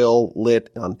of oil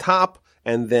lit on top.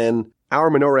 And then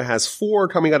our menorah has 4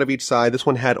 coming out of each side. This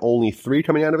one had only 3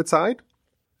 coming out of its side.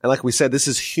 And like we said, this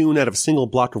is hewn out of a single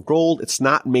block of gold. It's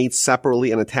not made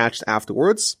separately and attached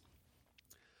afterwards.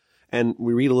 And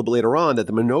we read a little bit later on that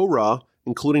the menorah,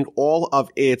 including all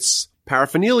of its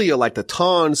paraphernalia, like the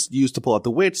tongs used to pull out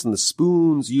the wicks and the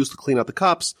spoons used to clean out the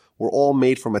cups, were all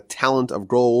made from a talent of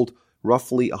gold,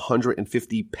 roughly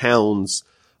 150 pounds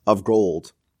of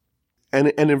gold. And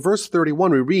in verse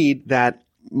 31, we read that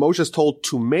Moshe is told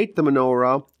to make the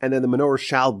menorah, and then the menorah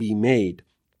shall be made.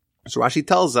 So Rashi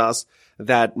tells us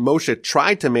that Moshe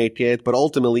tried to make it, but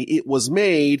ultimately it was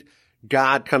made.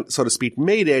 God, so to speak,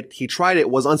 made it. He tried it,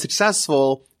 was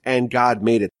unsuccessful, and God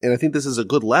made it. And I think this is a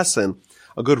good lesson,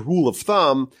 a good rule of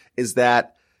thumb, is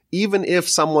that even if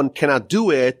someone cannot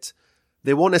do it,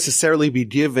 they won't necessarily be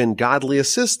given godly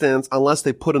assistance unless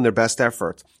they put in their best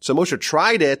effort. So Moshe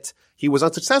tried it, he was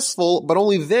unsuccessful, but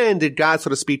only then did God, so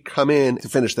to speak, come in to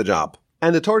finish the job.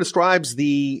 And the Torah describes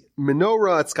the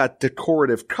menorah. It's got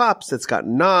decorative cups, it's got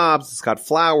knobs, it's got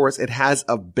flowers, it has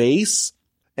a base.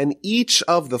 And each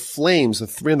of the flames, the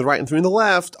three on the right and three on the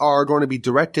left, are going to be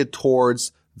directed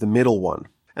towards the middle one.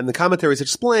 And the commentaries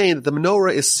explain that the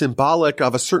menorah is symbolic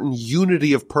of a certain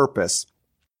unity of purpose.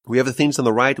 We have the things on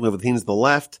the right, we have the things on the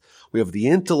left, we have the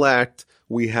intellect,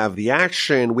 we have the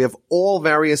action, we have all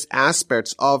various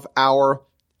aspects of our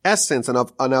essence and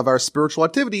of our spiritual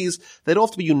activities that all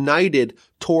have to be united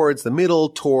towards the middle,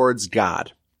 towards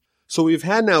God. So we've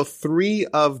had now three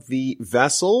of the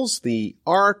vessels, the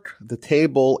ark, the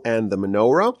table, and the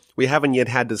menorah. We haven't yet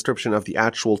had the description of the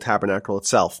actual tabernacle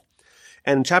itself.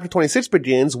 And chapter 26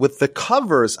 begins with the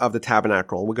covers of the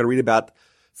tabernacle. We're going to read about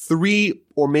 3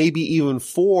 or maybe even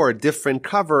 4 different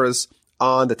covers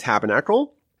on the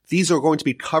tabernacle. These are going to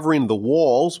be covering the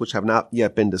walls, which have not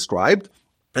yet been described.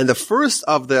 And the first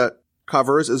of the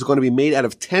covers is going to be made out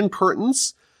of 10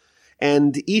 curtains.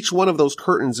 And each one of those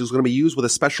curtains is going to be used with a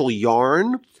special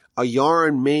yarn, a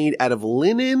yarn made out of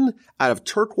linen, out of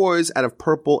turquoise, out of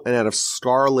purple, and out of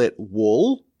scarlet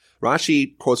wool.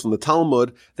 Rashi quotes from the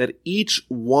Talmud that each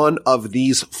one of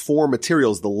these 4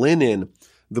 materials, the linen,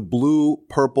 the blue,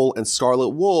 purple, and scarlet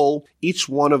wool, each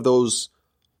one of those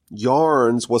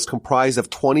yarns was comprised of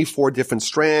 24 different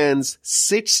strands,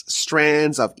 6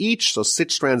 strands of each, so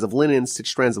 6 strands of linen, 6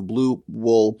 strands of blue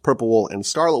wool, purple wool, and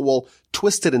scarlet wool,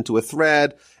 twisted into a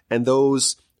thread, and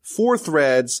those 4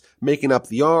 threads making up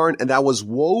the yarn, and that was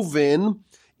woven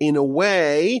in a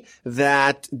way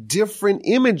that different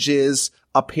images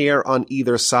appear on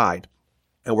either side.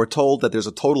 And we're told that there's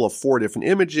a total of 4 different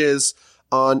images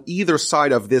on either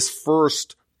side of this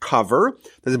first cover.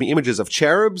 There's going to be images of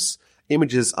cherubs,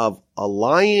 images of a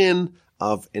lion,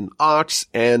 of an ox,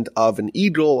 and of an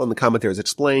eagle. And the commentaries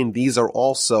explain these are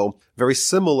also very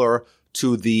similar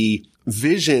to the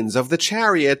visions of the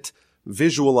chariot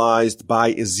visualized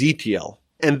by Ezekiel.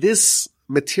 And this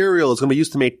material is going to be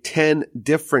used to make 10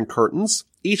 different curtains,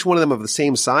 each one of them of the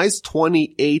same size,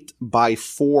 28 by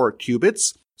 4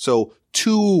 cubits, so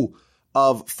 2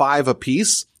 of 5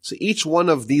 apiece. So each one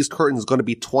of these curtains is going to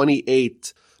be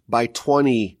 28 by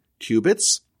 20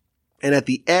 cubits. And at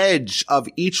the edge of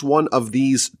each one of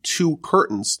these 2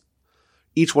 curtains,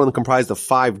 each one comprised of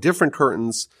 5 different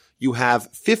curtains, you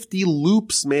have 50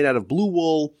 loops made out of blue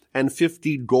wool and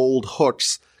 50 gold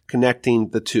hooks connecting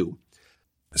the 2.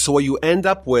 So what you end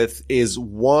up with is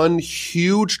one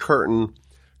huge curtain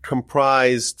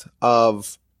comprised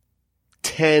of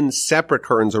 10 separate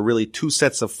curtains, or really 2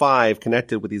 sets of 5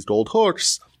 connected with these gold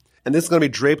hooks. And this is going to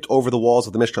be draped over the walls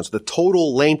of the Mishkan. So the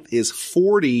total length is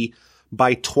 40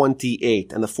 by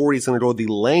 28. And the 40 is going to go the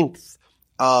length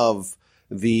of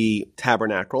the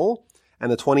tabernacle.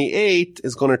 And the 28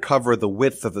 is going to cover the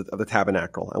width of the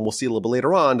tabernacle. And we'll see a little bit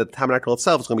later on that the tabernacle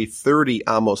itself is going to be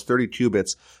 30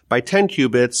 cubits by 10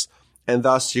 cubits. And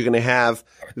thus you're going to have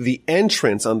the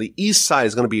entrance on the east side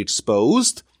is going to be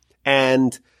exposed.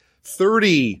 And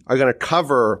 30 are going to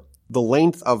cover the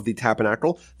length of the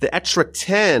tabernacle. The extra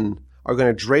 10 are going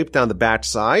to drape down the back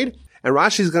side. And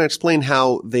Rashi is going to explain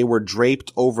how they were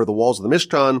draped over the walls of the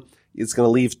Mishkan. It's going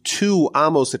to leave 2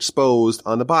 amos exposed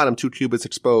on the bottom, 2 cubits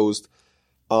exposed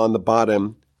on the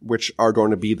bottom, which are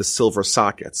going to be the silver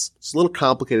sockets. It's a little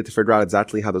complicated to figure out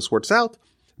exactly how this works out,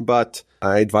 but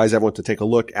I advise everyone to take a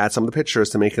look at some of the pictures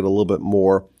to make it a little bit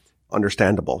more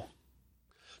understandable.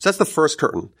 So that's the first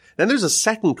curtain. Then there's a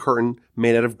second curtain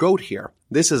made out of goat hair.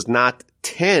 This is not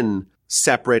 10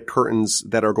 separate curtains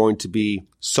that are going to be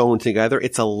sewn together.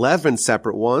 It's 11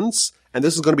 separate ones. And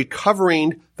this is going to be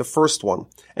covering the first one.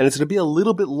 And it's going to be a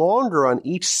little bit longer on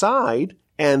each side.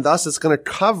 And thus it's going to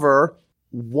cover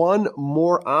 1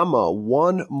 more amma,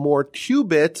 1 more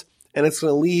cubit. And it's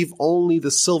going to leave only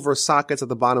the silver sockets at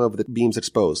the bottom of the beams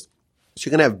exposed. So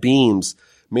you're going to have beams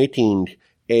making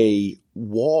a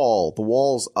wall, the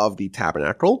walls of the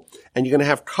tabernacle, and you're going to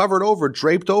have covered over,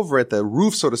 draped over it, the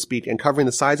roof, so to speak, and covering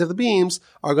the sides of the beams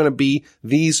are going to be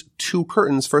these 2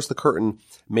 curtains. First, the curtain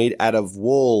made out of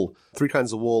wool, 3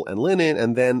 kinds of wool and linen,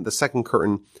 and then the second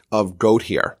curtain of goat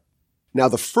hair. Now,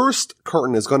 the first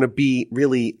curtain is going to be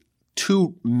really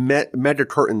 2 meta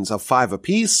curtains of 5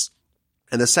 apiece,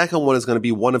 and the second one is going to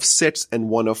be 1 of 6 and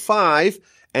 1 of 5,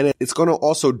 and it's going to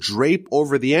also drape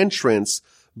over the entrance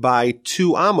by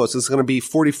 2 amos. It's going to be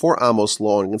 44 amos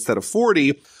long instead of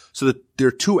 40. So that there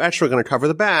are 2 extra going to cover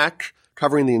the back,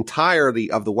 covering the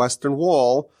entirety of the western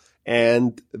wall.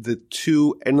 And the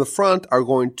 2 in the front are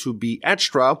going to be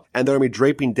extra, and they're going to be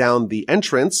draping down the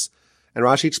entrance. And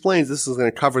Rashi explains this is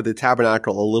going to cover the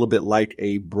tabernacle a little bit like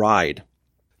a bride.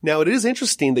 Now, it is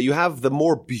interesting that you have the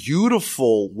more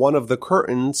beautiful one of the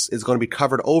curtains is going to be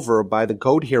covered over by the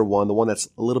goat hair one, the one that's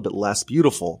a little bit less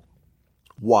beautiful.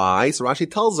 Why? So Rashi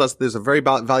tells us there's a very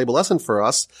valuable lesson for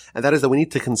us, and that is that we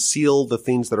need to conceal the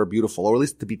things that are beautiful, or at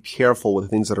least to be careful with the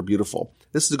things that are beautiful.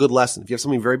 This is a good lesson. If you have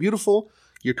something very beautiful,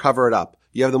 you cover it up.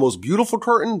 You have the most beautiful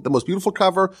curtain, the most beautiful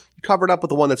cover, you cover it up with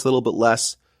the one that's a little bit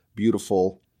less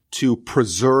beautiful to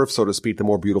preserve, so to speak, the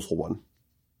more beautiful one.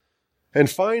 And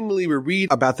finally, we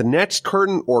read about the next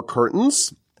curtain or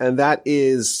curtains, and that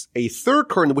is a third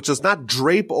curtain which does not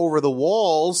drape over the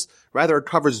walls. Rather, it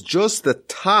covers just the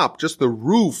top, just the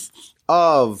roof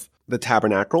of the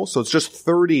tabernacle. So it's just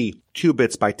 30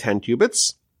 cubits by 10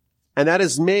 cubits. And that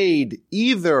is made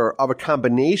either of a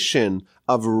combination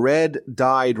of red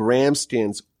dyed ram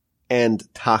skins and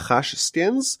tachash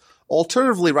skins.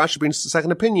 Alternatively, Rashi brings the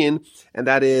second opinion, and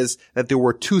that is that there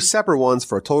were 2 separate ones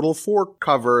for a total of 4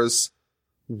 covers,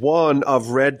 one of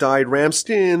red dyed ram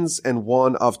skins and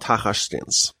one of tachash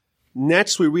skins.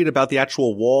 Next, we read about the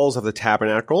actual walls of the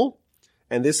tabernacle.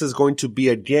 And this is going to be,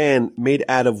 again, made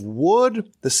out of wood,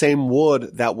 the same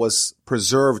wood that was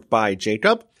preserved by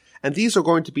Jacob. And these are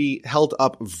going to be held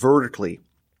up vertically.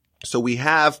 So we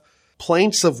have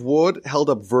planks of wood held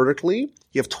up vertically.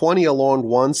 You have 20 along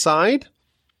one side,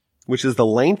 which is the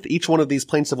length. Each one of these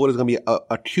planks of wood is going to be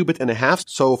a cubit and a half.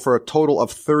 So for a total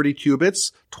of 30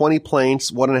 cubits, 20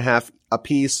 planks, 1.5 a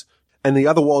piece. And the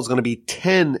other wall is going to be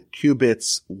 10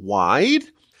 cubits wide.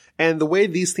 And the way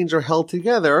these things are held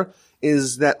together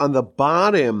is that on the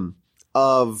bottom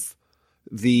of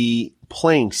the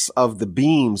planks of the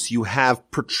beams, you have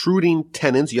protruding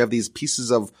tenons. You have these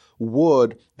pieces of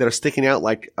wood that are sticking out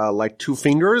like 2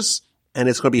 fingers, and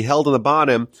it's going to be held on the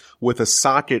bottom with a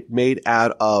socket made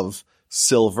out of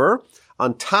silver.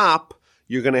 On top,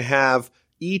 you're going to have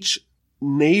each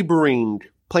neighboring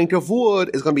plank of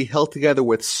wood is going to be held together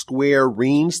with square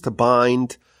rings to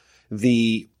bind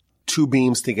the 2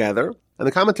 beams together. And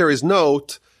the commentaries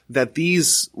note that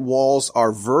these walls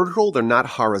are vertical, they're not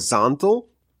horizontal.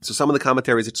 So some of the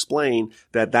commentaries explain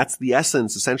that that's the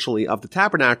essence, essentially, of the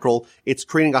tabernacle. It's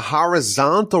creating a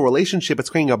horizontal relationship. It's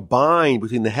creating a bind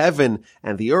between the heaven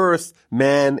and the earth,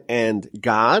 man and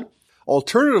God.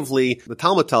 Alternatively, the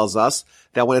Talmud tells us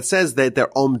that when it says that they're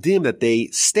omdim, that they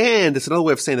stand, it's another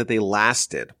way of saying that they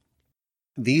lasted.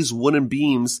 These wooden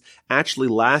beams actually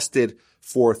lasted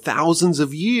for thousands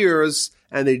of years,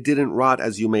 and they didn't rot,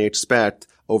 as you may expect,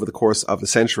 over the course of the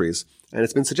centuries. And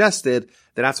it's been suggested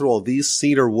that after all, these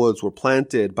cedar woods were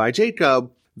planted by Jacob,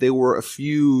 they were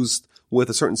fused with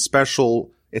a certain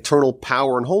special eternal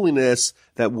power and holiness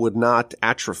that would not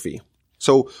atrophy.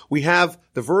 So we have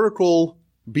the vertical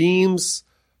beams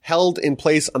held in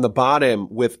place on the bottom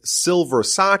with silver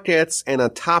sockets, and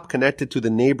on top connected to the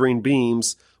neighboring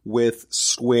beams with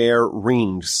square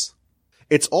rings.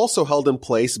 It's also held in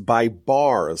place by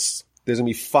bars. There's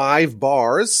going to be 5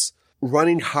 bars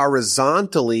running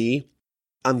horizontally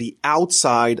on the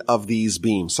outside of these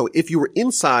beams. So if you were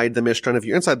inside the Mishkan, if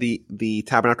you're inside the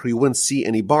tabernacle, you wouldn't see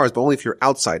any bars, but only if you're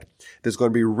outside. There's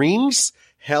going to be rings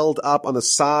held up on the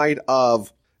side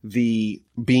of the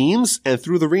beams, and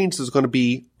through the rings there's going to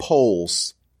be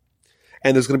poles.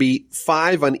 And there's going to be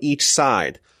 5 on each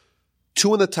side.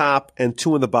 2 on the top and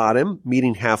 2 on the bottom,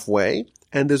 meeting halfway.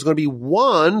 And there's going to be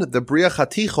one, the Bria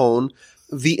Chatichon,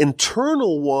 the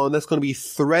internal one that's going to be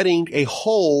threading a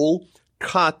hole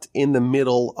cut in the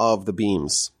middle of the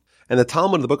beams. And the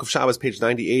Talmud in the book of Shabbos, page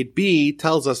 98b,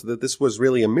 tells us that this was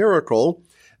really a miracle,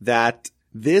 that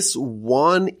this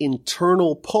one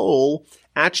internal pole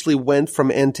actually went from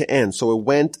end to end. So it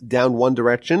went down one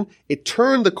direction, it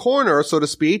turned the corner, so to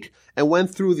speak, and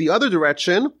went through the other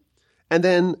direction, and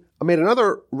then made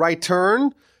another right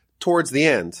turn towards the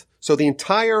end. So the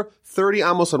entire 30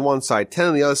 amos on one side, 10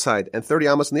 on the other side, and 30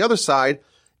 amos on the other side,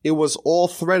 it was all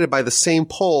threaded by the same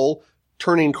pole,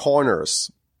 turning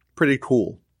corners. Pretty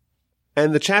cool.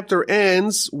 And the chapter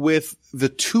ends with the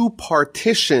 2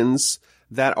 partitions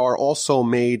that are also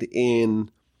made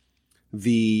in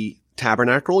the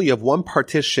tabernacle. You have one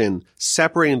partition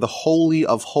separating the Holy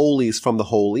of Holies from the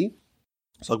Holy.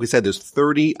 So like we said, there's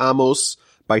 30 amos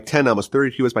by 10 amos,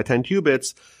 30 cubits by 10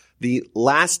 cubits. The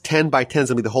last 10 by 10 is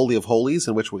going to be the Holy of Holies,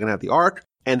 in which we're going to have the Ark.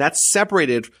 And that's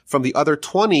separated from the other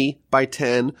 20 by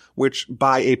 10, which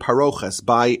by a parochas,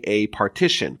 by a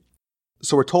partition.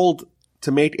 So we're told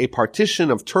to make a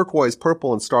partition of turquoise,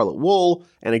 purple, and scarlet wool,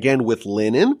 and again with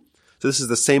linen. So this is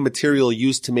the same material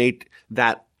used to make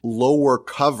that lower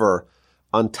cover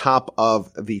on top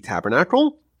of the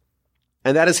tabernacle.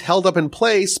 And that is held up in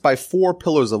place by 4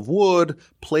 pillars of wood,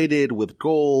 plated with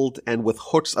gold and with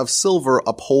hooks of silver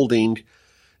upholding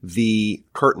the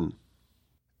curtain.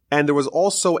 And there was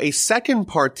also a second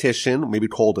partition, maybe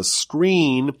called a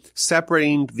screen,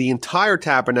 separating the entire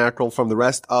tabernacle from the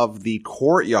rest of the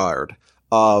courtyard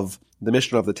of the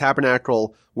Mishkan of the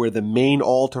tabernacle, where the main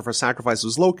altar for sacrifice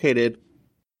was located.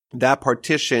 That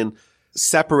partition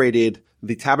separated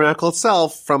the tabernacle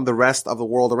itself from the rest of the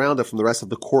world around it, from the rest of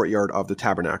the courtyard of the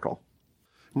tabernacle.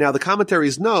 Now, the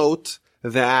commentaries note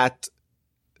that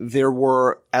there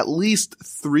were at least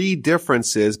 3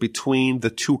 differences between the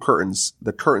 2 curtains.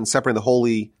 The curtain separating the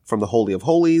holy from the Holy of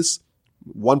Holies,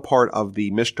 one part of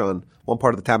the Mishkan, one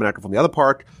part of the tabernacle from the other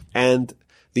part, and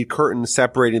the curtain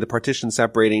separating, the partition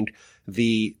separating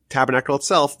the tabernacle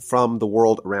itself from the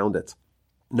world around it.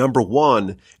 Number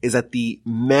 1 is that the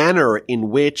manner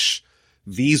in which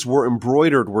these were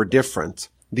embroidered were different.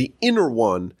 The inner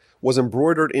one was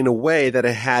embroidered in a way that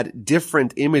it had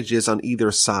different images on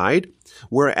either side,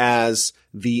 whereas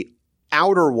the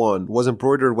outer one was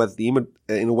embroidered with in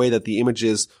a way that the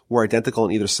images were identical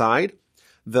on either side.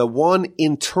 The one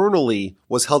internally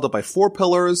was held up by 4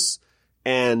 pillars,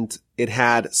 and it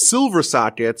had silver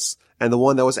sockets, and the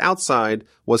one that was outside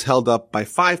was held up by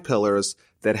 5 pillars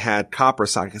that had copper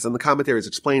sockets. And the commentaries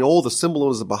explain all the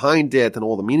symbolism behind it and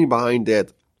all the meaning behind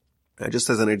it.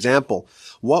 Just as an example,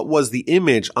 what was the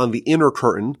image on the inner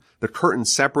curtain, the curtain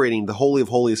separating the Holy of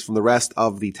Holies from the rest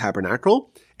of the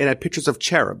tabernacle? It had pictures of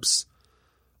cherubs,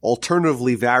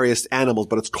 alternatively various animals,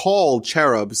 but it's called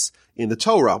cherubs in the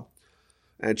Torah.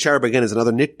 And cherub, again, is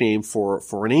another nickname for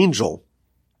an angel.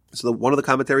 So one of the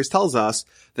commentaries tells us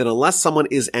that unless someone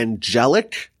is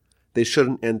angelic, they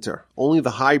shouldn't enter. Only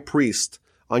the high priest.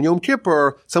 On Yom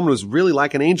Kippur, someone who's really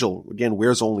like an angel, again,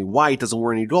 wears only white, doesn't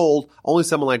wear any gold, only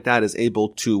someone like that is able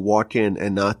to walk in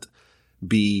and not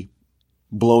be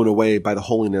blown away by the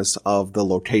holiness of the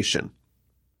location.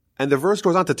 And the verse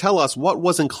goes on to tell us what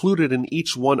was included in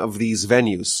each one of these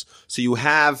venues. So you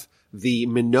have the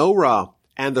menorah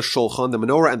and the shulchan, the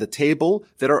menorah and the table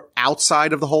that are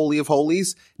outside of the Holy of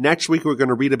Holies. Next week, we're going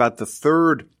to read about the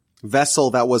third vessel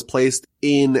that was placed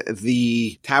in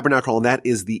the tabernacle, and that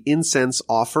is the incense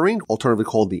offering, alternatively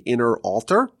called the inner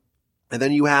altar. And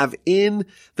then you have in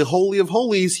the Holy of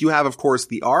Holies, you have, of course,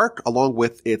 the ark, along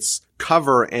with its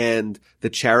cover and the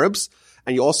cherubs.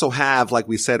 And you also have, like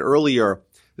we said earlier,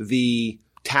 the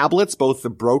tablets, both the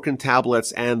broken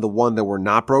tablets and the one that were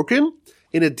not broken.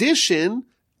 In addition,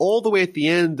 all the way at the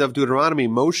end of Deuteronomy,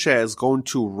 Moshe is going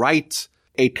to write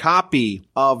a copy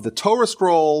of the Torah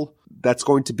scroll that's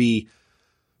going to be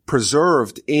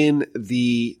preserved in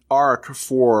the ark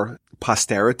for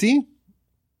posterity.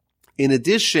 In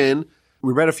addition,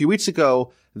 we read a few weeks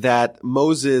ago that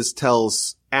Moses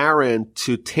tells Aaron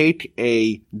to take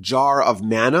a jar of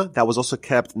manna that was also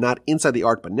kept not inside the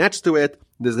ark but next to it.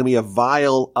 There's going to be a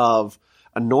vial of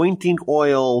anointing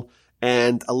oil,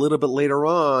 and a little bit later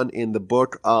on in the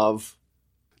book of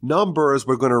Numbers,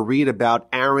 we're going to read about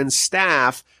Aaron's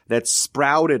staff that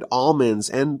sprouted almonds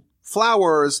and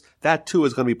flowers. That too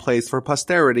is going to be placed for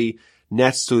posterity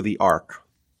next to the ark.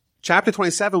 Chapter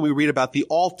 27, we read about the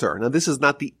altar. Now, this is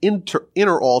not the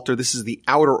inner altar. This is the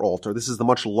outer altar. This is the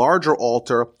much larger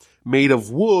altar made of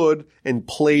wood and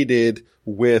plated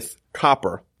with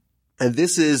copper. And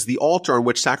this is the altar on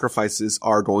which sacrifices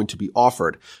are going to be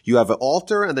offered. You have an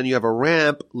altar, and then you have a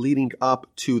ramp leading up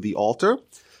to the altar.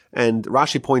 And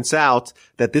Rashi points out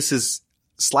that this is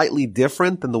slightly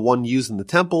different than the one used in the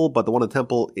temple, but the one in the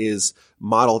temple is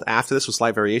modeled after this with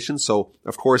slight variations. So,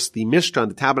 of course, the Mishkan,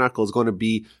 the tabernacle, is going to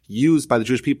be used by the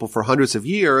Jewish people for hundreds of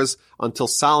years until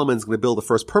Solomon's going to build the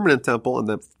first permanent temple, and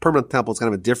the permanent temple is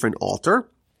kind of a different altar.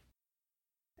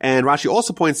 And Rashi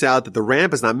also points out that the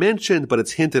ramp is not mentioned, but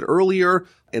it's hinted earlier.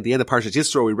 At the end of Parshas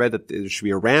Yisro, we read that there should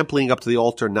be a ramp leading up to the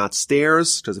altar, not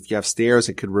stairs, because if you have stairs,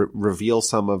 it could reveal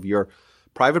some of your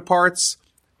private parts.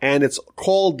 And it's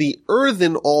called the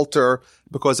earthen altar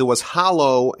because it was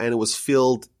hollow and it was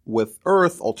filled with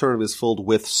earth, alternatively is filled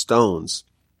with stones.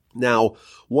 Now,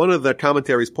 one of the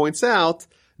commentaries points out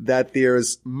that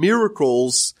there's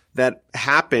miracles that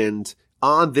happened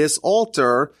on this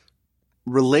altar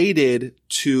related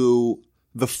to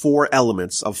the 4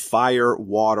 elements of fire,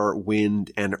 water,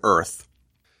 wind, and earth.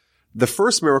 The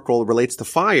first miracle relates to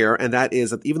fire, and that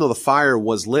is that even though the fire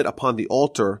was lit upon the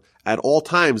altar at all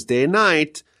times, day and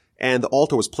night, and the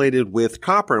altar was plated with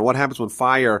copper, and what happens when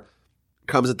fire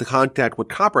comes into contact with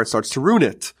copper? It starts to ruin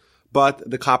it. but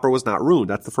the copper was not ruined.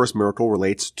 That's the first miracle,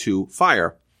 relates to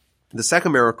fire. The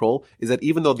second miracle is that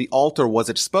even though the altar was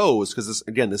exposed, because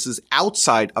this is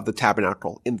outside of the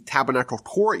tabernacle, in the tabernacle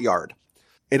courtyard,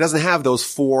 it doesn't have those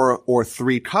 4 or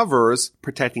 3 covers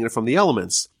protecting it from the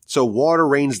elements. So water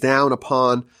rains down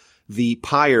upon the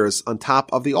pyres on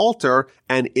top of the altar,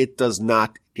 and it does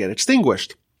not get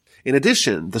extinguished. In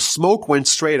addition, the smoke went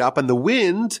straight up, and the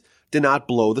wind did not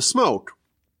blow the smoke.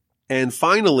 And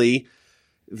finally,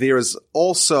 there's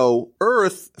also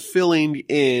earth filling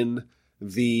in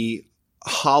the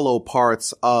hollow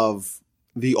parts of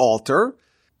the altar.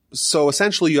 So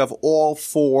essentially you have all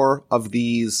 4 of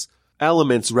these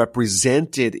elements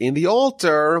represented in the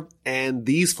altar, and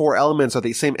these 4 elements are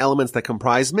the same elements that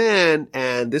comprise man,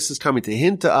 and this is coming to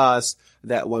hint to us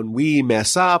that when we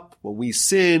mess up, when we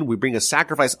sin, we bring a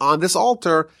sacrifice on this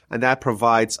altar, and that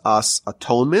provides us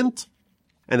atonement.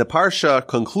 And the Parsha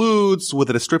concludes with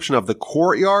a description of the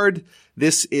courtyard.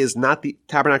 This is not the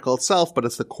tabernacle itself, but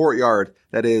it's the courtyard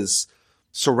that is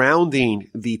surrounding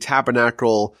the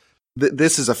tabernacle.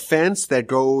 This is a fence that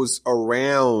goes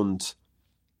around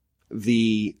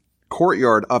the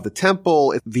courtyard of the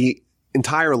temple. The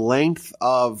entire length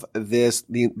of this,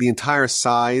 the entire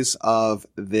size of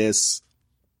this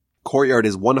courtyard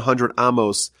is 100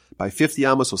 amos by 50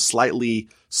 amos, so slightly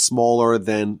smaller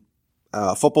than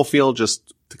a football field,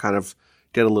 just to kind of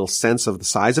get a little sense of the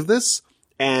size of this.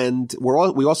 And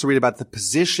we also read about the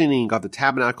positioning of the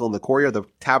tabernacle in the courtyard. The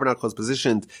tabernacle is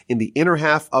positioned in the inner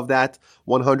half of that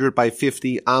 100 by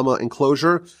 50 amma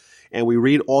enclosure. And we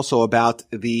read also about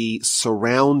the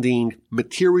surrounding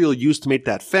material used to make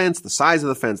that fence, the size of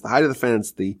the fence, the height of the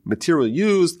fence, the material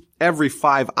used. Every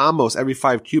 5 amos, every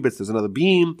 5 cubits, there's another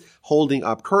beam holding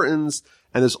up curtains.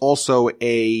 And there's also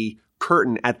a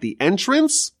curtain at the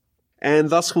entrance.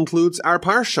 And thus concludes our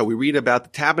Parsha. We read about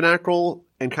the tabernacle,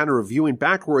 and kind of reviewing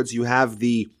backwards, you have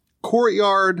the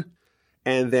courtyard,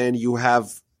 and then you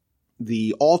have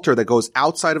the altar that goes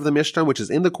outside of the Mishkan, which is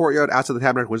in the courtyard, outside the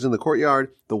tabernacle, which is in the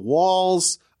courtyard, the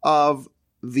walls of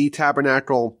the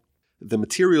tabernacle, the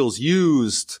materials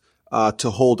used to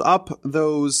hold up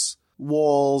those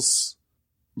walls,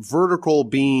 vertical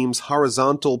beams,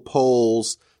 horizontal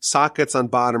poles, sockets on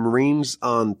bottom, rings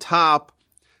on top,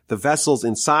 the vessels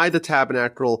inside the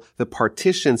tabernacle, the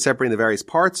partition separating the various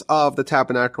parts of the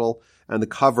tabernacle, and the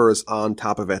covers on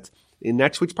top of it. In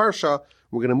next week's Parsha,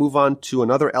 we're going to move on to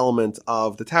another element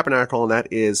of the tabernacle, and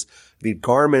that is the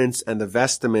garments and the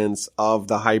vestments of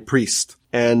the high priest,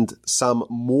 and some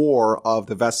more of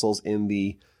the vessels in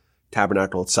the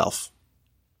tabernacle itself.